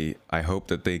 Yeah. I hope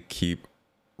that they keep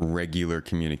regular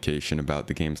communication about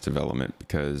the game's development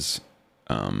because,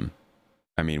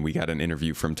 we got an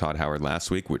interview from Todd Howard last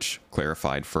week, which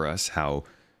clarified for us how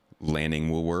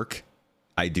landing will work.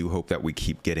 I do hope that we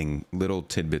keep getting little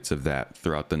tidbits of that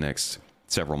throughout the next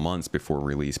several months before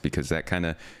release, because that kind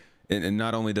of, and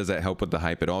not only does that help with the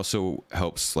hype, it also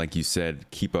helps, like you said,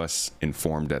 keep us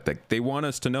informed that they want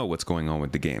us to know what's going on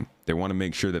with the game. They want to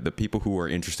make sure that the people who are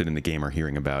interested in the game are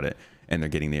hearing about it and they're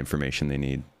getting the information they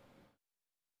need.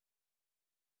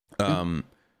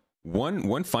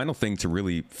 One final thing to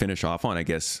really finish off on, I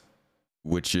guess,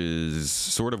 which is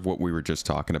sort of what we were just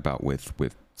talking about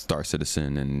with Star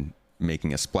Citizen and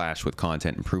making a splash with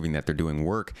content and proving that they're doing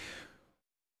work.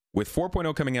 With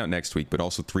 4.0 coming out next week, but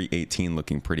also 3.18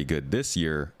 looking pretty good this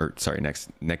year, or sorry, next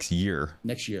year.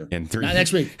 Next year. And not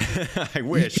next week. I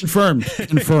wish. Confirmed.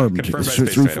 Confirmed by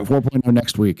Space Rifle. 4.0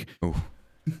 next week. Oh,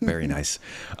 very nice.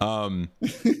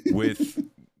 With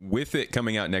With it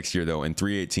coming out next year, though, and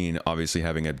 3.18 obviously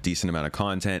having a decent amount of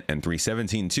content, and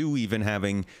 3.17 too, even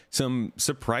having some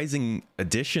surprising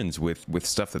additions with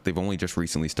stuff that they've only just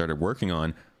recently started working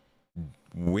on.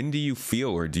 When do you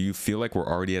feel, or do you feel like we're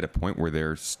already at a point where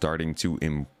they're starting to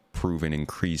improve and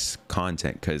increase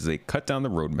content? Because they cut down the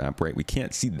roadmap, right? We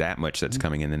can't see that much that's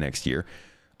coming in the next year.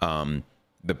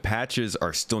 The patches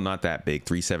are still not that big.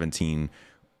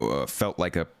 3.17 felt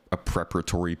like a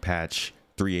preparatory patch.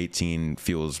 3.18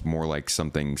 feels more like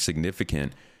something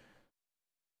significant.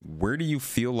 Where do you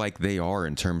feel like they are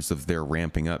in terms of their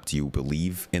ramping up? Do you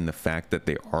believe in the fact that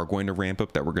they are going to ramp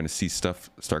up, that we're going to see stuff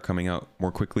start coming out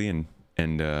more quickly and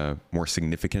more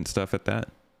significant stuff at that?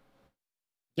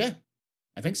 Yeah,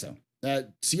 I think so.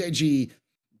 CIG,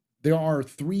 there are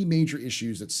three major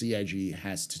issues that CIG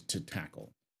has to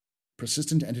tackle.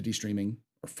 Persistent entity streaming,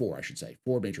 or four, I should say,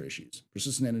 four major issues.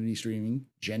 Persistent entity streaming,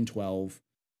 Gen 12,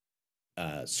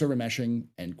 server meshing,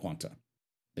 and Quanta.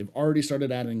 They've already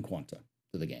started adding Quanta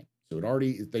to the game. So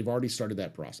they've already started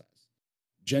that process.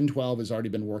 Gen 12 has already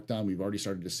been worked on. We've already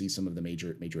started to see some of the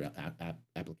major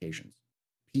applications.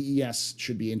 PES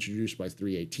should be introduced by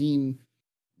 3.18.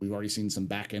 We've already seen some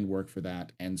back-end work for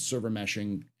that, and server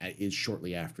meshing is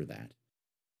shortly after that.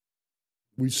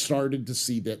 We've started to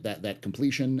see that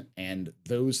completion, and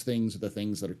those things are the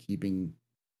things that are keeping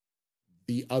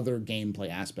the other gameplay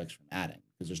aspects from adding,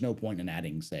 because there's no point in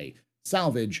adding, say,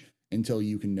 salvage until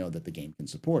you can know that the game can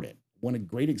support it. One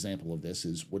great example of this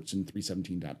is what's in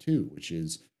 3.17.2, which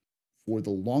is, for the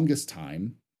longest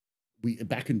time,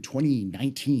 back in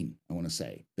 2019, I want to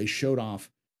say, they showed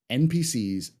off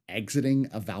NPCs exiting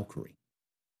a Valkyrie.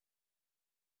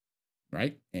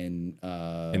 Right? And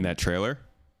in that trailer?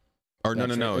 Or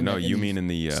no. You mean in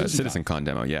the CitizenCon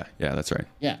demo? Yeah, that's right.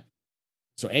 Yeah.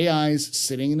 So AI's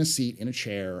sitting in a seat in a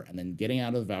chair and then getting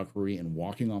out of the Valkyrie and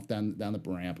walking off down the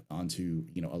ramp onto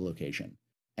a location.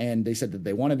 And they said that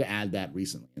they wanted to add that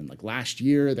recently. And like last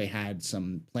year, they had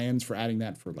some plans for adding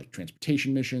that for like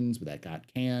transportation missions, but that got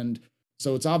canned.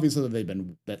 So it's obvious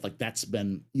that that's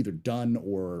been either done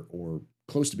or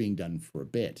close to being done for a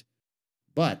bit.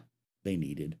 But they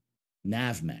needed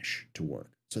nav mesh to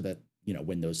work so that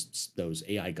when those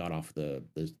AI got off the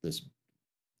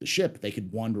ship, they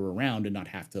could wander around and not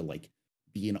have to like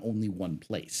be in only one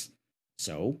place.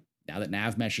 So now that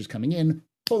nav mesh is coming in,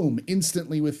 boom,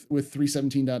 instantly with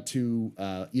 3.17.2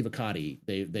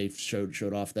 Evocati, they've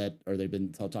showed off that, or they've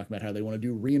been talking about how they want to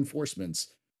do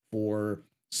reinforcements for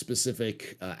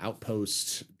specific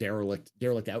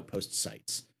derelict outpost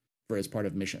sites for as part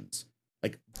of missions.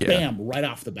 Like bam, right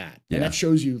off the bat. And that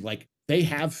shows you like they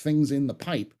have things in the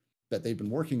pipe that they've been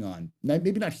working on.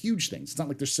 Maybe not huge things. It's not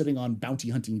like they're sitting on bounty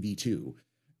hunting V2.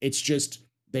 It's just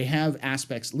they have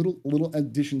aspects, little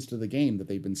additions to the game that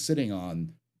they've been sitting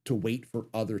on to wait for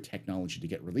other technology to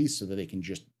get released so that they can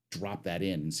just drop that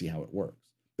in and see how it works.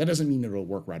 That doesn't mean it'll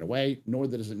work right away, nor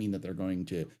does it mean that they're going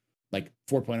to like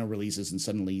 4.0 releases and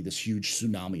suddenly this huge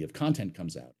tsunami of content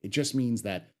comes out. It just means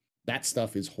that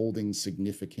stuff is holding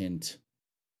significant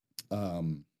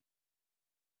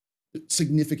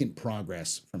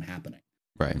progress from happening.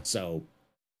 Right. So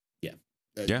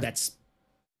that's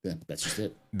just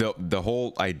it. The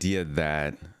whole idea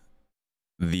that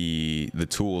the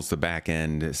tools, the back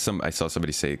end, I saw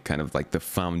somebody say kind of like the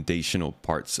foundational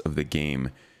parts of the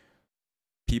game,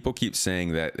 people keep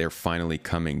saying that they're finally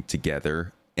coming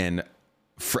together. And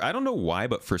I don't know why,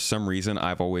 but for some reason,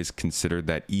 I've always considered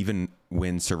that even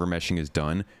when server meshing is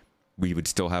done, we would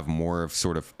still have more of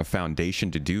sort of a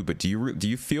foundation to do. But do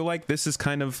you feel like this is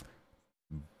kind of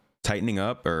tightening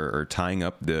up or tying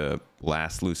up the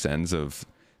last loose ends of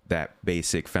that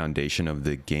basic foundation of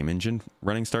the game engine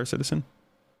running Star Citizen?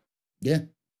 Yeah,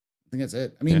 I think that's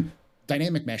it. I mean,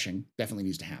 dynamic meshing definitely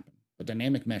needs to happen. But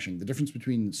dynamic meshing, the difference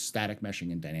between static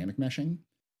meshing and dynamic meshing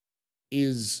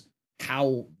is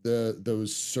how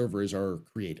those servers are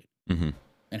created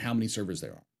and how many servers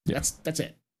there are. Yeah. That's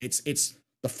it. It's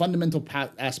the fundamental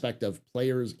aspect of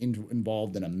players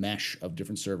involved in a mesh of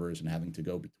different servers and having to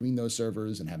go between those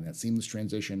servers and having that seamless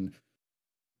transition.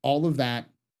 All of that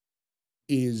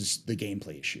is the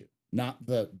gameplay issue, not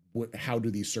how do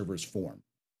these servers form,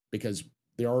 because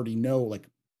they already know, like,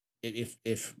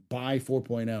 if by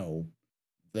 4.0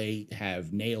 they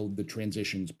have nailed the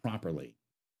transitions properly,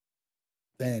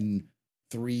 then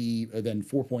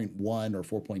 4.1 or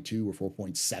 4.2 or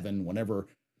 4.7, whenever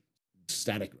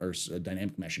static or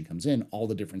dynamic meshing comes in, all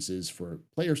the differences for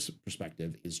player's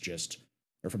perspective is just,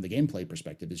 or from the gameplay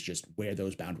perspective, is just where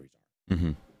those boundaries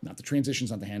are. Not the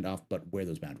transitions, not the handoff, but where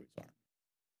those boundaries are.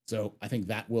 So I think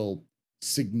that will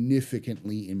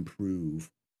significantly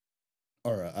improve,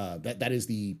 or that is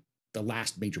the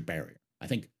last major barrier. I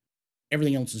think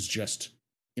everything else is just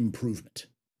improvement,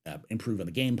 improve on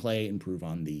the gameplay, improve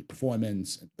on the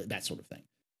performance, that sort of thing.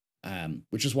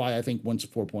 Which is why I think once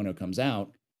 4.0 comes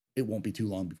out, it won't be too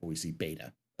long before we see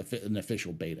beta, an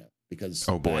official beta, because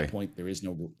at that point there's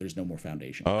no more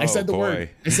foundation. I said the word.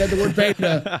 I said the word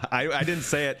beta. I didn't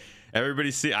say it.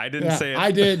 Everybody see. I didn't say it.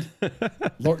 I did.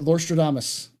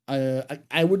 Lorstradamus.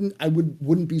 I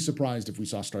wouldn't be surprised if we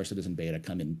saw Star Citizen beta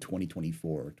come in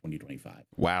 2024 or 2025.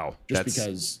 Wow, just that's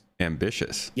because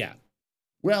ambitious. Yeah.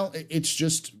 Well, it's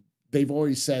just they've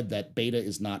always said that beta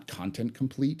is not content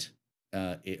complete,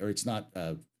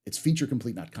 it's feature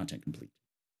complete, not content complete.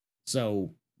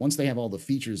 So once they have all the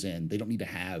features in, they don't need to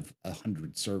have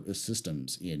 100 service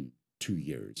systems in 2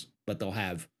 years, but they'll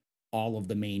have all of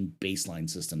the main baseline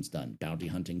systems done: bounty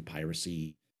hunting,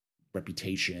 piracy,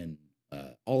 reputation,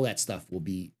 all that stuff will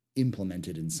be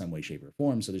implemented in some way, shape, or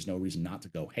form. So there's no reason not to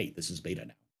go, hey, this is beta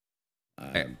now.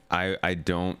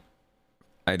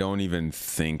 I don't even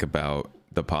think about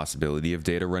the possibility of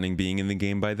data running being in the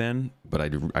game by then, but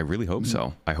I really hope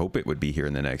so. I hope it would be here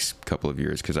in the next couple of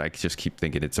years, because I just keep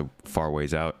thinking it's a far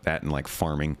ways out. That and like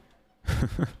farming.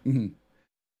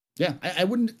 Yeah, I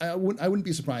wouldn't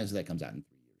be surprised if that comes out in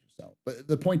 3 years or so. But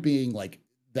the point being, like,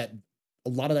 that a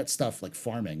lot of that stuff, like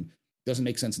farming, doesn't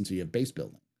make sense until you have base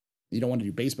building. You don't want to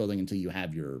do base building until you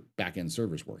have your back-end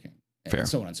servers working, and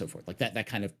so on and so forth. Like that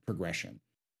kind of progression.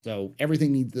 So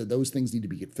everything those things need to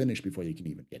get finished before they can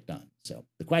even get done. So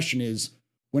the question is,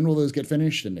 when will those get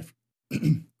finished? And if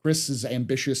Chris's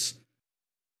ambitious,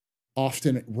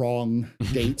 often wrong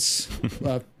dates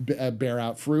bear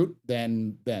out fruit,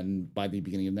 then by the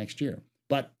beginning of next year.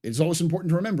 But it's always important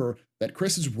to remember that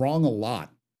Chris is wrong a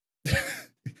lot.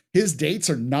 His dates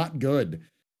are not good.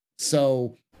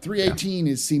 So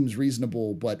 3.18 seems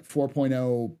reasonable, but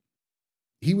 4.0,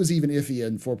 he was even iffy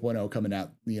in 4.0 coming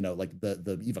out, like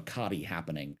the Evocati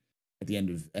happening at the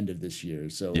end of this year.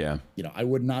 So, I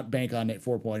would not bank on it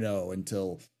 4.0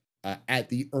 until at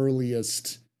the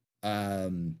earliest,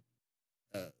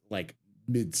 like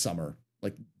midsummer,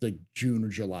 like the June or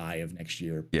July of next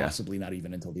year, possibly not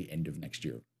even until the end of next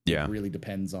year. Yeah. It really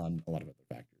depends on a lot of other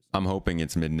factors. I'm hoping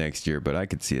it's mid next year, but I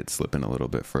could see it slipping a little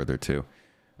bit further too.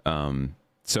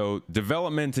 So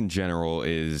development in general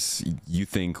you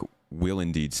think will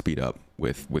indeed speed up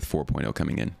with 4.0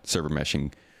 coming in, server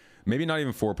meshing, maybe not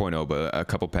even 4.0, but a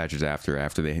couple patches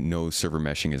after they know server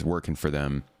meshing is working for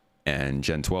them and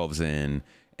Gen 12's in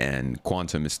and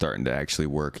Quantum is starting to actually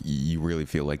work. You really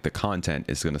feel like the content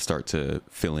is going to start to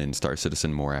fill in Star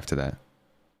Citizen more after that.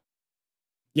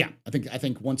 Yeah, I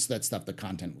think once that stuff, the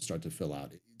content will start to fill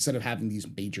out. Instead of having these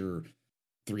major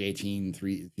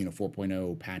 3.18,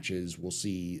 4.0 patches, we'll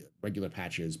see regular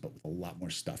patches, but with a lot more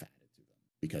stuff added to them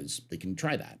because they can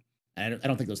try that. And I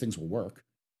don't think those things will work.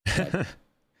 But,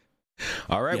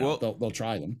 all right, well, they'll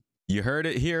try them. You heard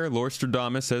it here.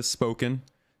 Lorstradamus has spoken.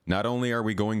 Not only are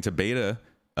we going to beta,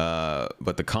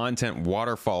 but the content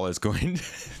waterfall is going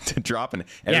to drop, and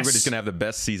everybody's going to have the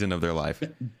best season of their life.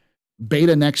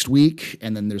 Beta next week,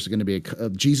 and then there's going to be a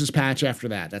Jesus patch after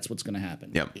that. That's what's going to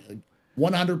happen. Yep.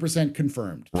 100%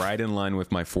 confirmed. Right in line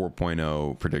with my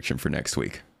 4.0 prediction for next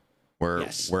week.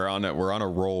 We're on a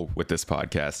roll with this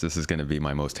podcast. This is going to be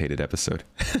my most hated episode.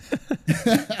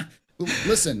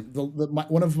 Listen,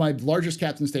 one of my largest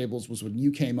captain's tables was when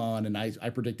you came on, and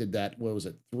I predicted that, what was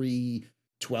it,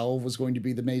 3.12 was going to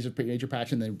be the major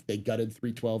patch, and then they gutted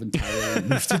 3.12 entirely and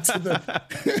moved it to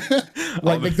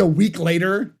the week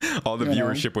later. All the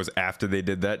viewership was after they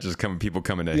did that, just people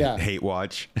coming to hate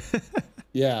watch.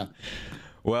 Yeah.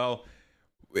 Well,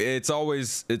 it's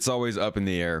always up in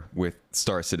the air with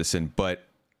Star Citizen, but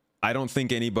I don't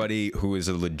think anybody who is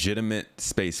a legitimate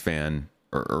space fan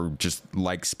or just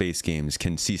like space games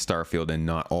can see Starfield and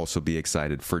not also be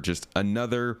excited for just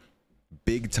another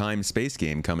big time space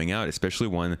game coming out, especially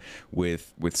one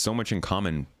with so much in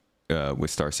common with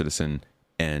Star Citizen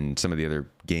and some of the other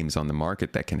games on the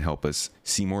market that can help us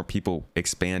see more people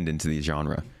expand into the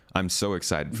genre. I'm so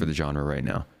excited for the genre right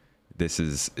now.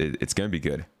 It's going to be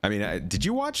good. I mean, did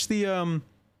you watch the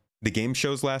game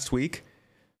shows last week?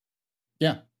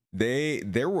 Yeah.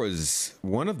 There was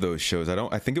one of those shows.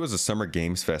 I think it was a Summer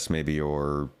Games Fest maybe,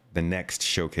 or the next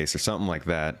showcase or something like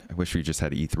that. I wish we just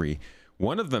had E3.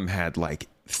 One of them had like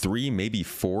 3, maybe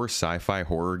 4 sci-fi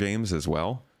horror games as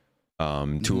well. 2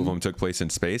 of them took place in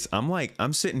space.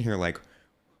 I'm sitting here like,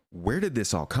 where did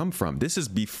this all come from? This is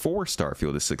before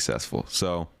Starfield is successful.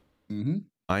 So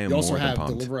I am. You also have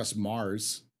Deliver Us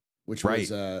Mars, which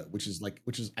is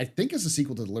I think is a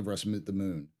sequel to Deliver Us the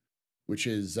Moon, which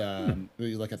is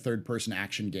really like a third-person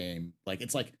action game. Like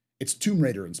it's it's Tomb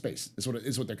Raider in space. Is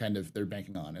what they're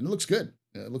banking on, and it looks good.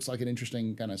 It looks like an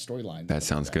interesting kind of storyline. That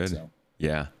sounds good. So.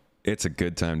 Yeah, it's a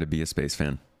good time to be a space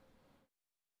fan.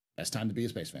 Best time to be a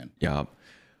space fan. Yeah.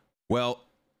 Well,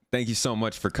 thank you so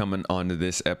much for coming on to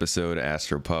this episode of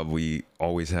Astropub. We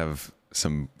always have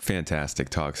some fantastic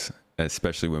talks,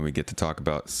 especially when we get to talk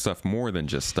about stuff more than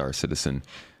just Star Citizen.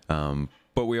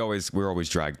 But we're always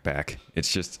dragged back.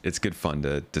 It's good fun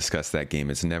to discuss that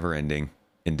game. It's never ending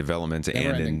in development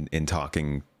and in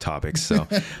talking topics. So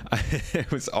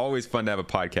it was always fun to have a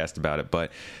podcast about it.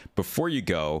 But before you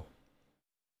go,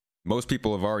 most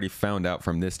people have already found out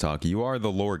from this talk, you are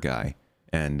the lore guy,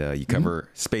 and you cover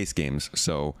space games.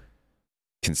 So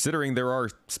considering there are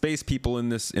space people in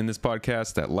this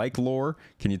podcast that like lore,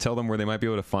 can you tell them where they might be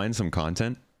able to find some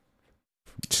content?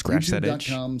 Scratch that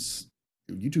itch.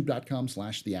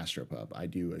 YouTube.com/theastropub. I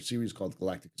do a series called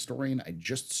Galactic Historian. I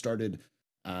just started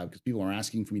because people are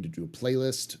asking for me to do a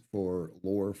playlist for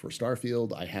lore for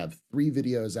Starfield. I have 3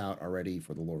 videos out already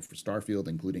for the lore for Starfield,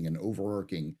 including an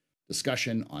overarching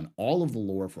discussion on all of the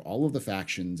lore for all of the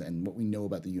factions and what we know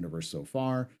about the universe so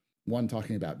far. One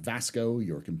talking about Vasco,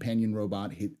 your companion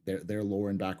robot, their lore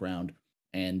and background,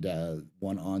 and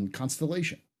one on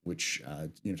Constellation, which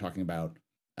talking about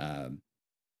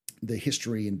the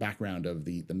history and background of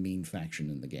the main faction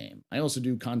in the game. I also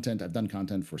do content. I've done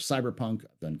content for Cyberpunk.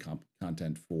 I've done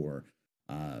content for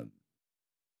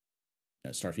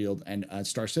Starfield and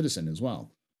Star Citizen as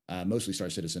well. Mostly Star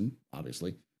Citizen,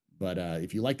 obviously. But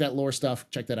if you like that lore stuff,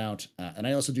 check that out. And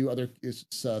I also do other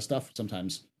stuff.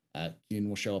 Sometimes Ian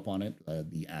will show up on it.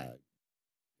 The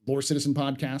Lore Citizen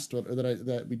podcast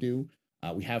that we do.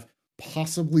 We have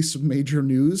possibly some major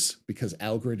news because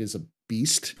Algrid is a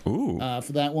beast for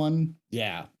that one.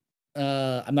 Yeah.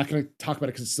 I'm not going to talk about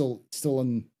it because it's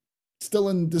still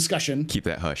in discussion. Keep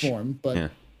that hush form, but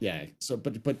yeah. So,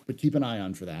 but keep an eye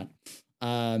on for that.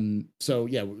 So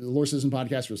yeah, the Lore Citizen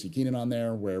podcast, you'll see Keenan on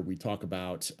there where we talk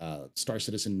about Star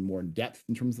Citizen more in depth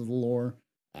in terms of the lore.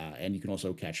 And you can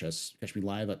also catch me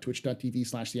live at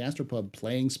twitch.tv/theastropub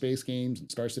playing space games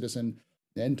and Star Citizen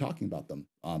and talking about them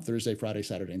on Thursday, Friday,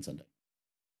 Saturday, and Sunday.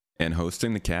 And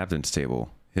hosting the Captain's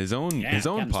Table, his own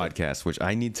podcast, which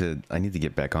I need to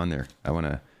get back on there. I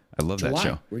love July. That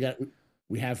show.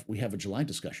 We have a July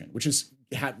discussion, which is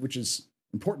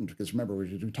important because remember we're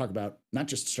going to talk about not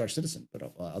just Star Citizen but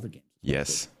other games.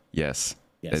 Yes.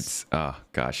 It's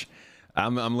gosh,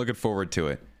 I'm looking forward to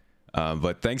it.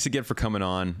 But thanks again for coming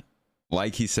on.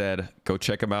 Like he said, go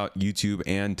check him out, YouTube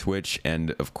and Twitch,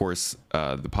 and of course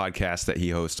the podcast that he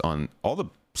hosts on all the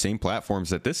same platforms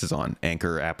that this is on.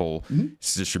 Anchor, Apple,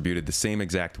 it's distributed the same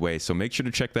exact way. So make sure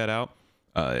to check that out.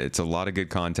 It's a lot of good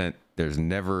content. There's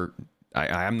never,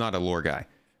 I'm not a lore guy.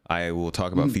 I will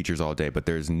talk about features all day, but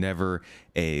there's never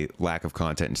a lack of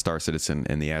content in Star Citizen,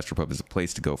 and the Astropub is a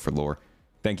place to go for lore.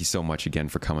 Thank you so much again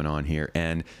for coming on here.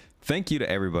 And thank you to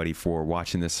everybody for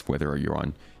watching this, whether you're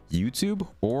on YouTube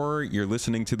or you're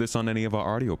listening to this on any of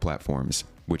our audio platforms,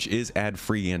 which is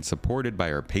ad-free and supported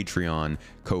by our Patreon,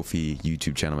 Ko-fi,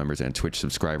 YouTube channel members, and Twitch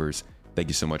subscribers. Thank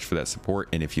you so much for that support.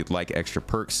 And if you'd like extra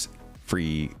perks,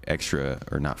 extra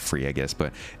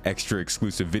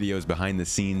exclusive videos behind the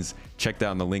scenes, check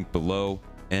down the link below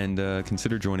and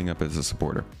consider joining up as a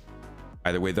supporter.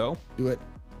 Either way, though, do it.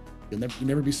 You'll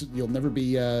never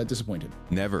be disappointed.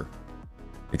 Never.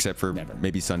 Except for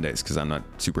maybe Sundays, because I'm not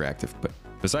super active. But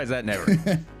besides that, never.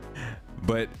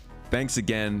 But thanks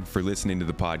again for listening to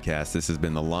the podcast. This has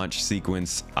been The Launch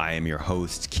Sequence. I am your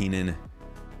host, Keenan.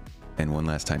 And one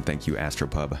last time, thank you,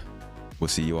 Astropub. We'll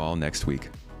see you all next week.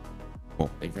 Well,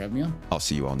 thank you for having me on. I'll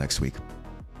see you all next week.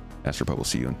 Astropub will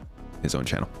see you on his own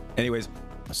channel. Anyways.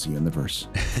 I'll see you in the verse.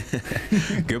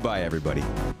 Goodbye, everybody.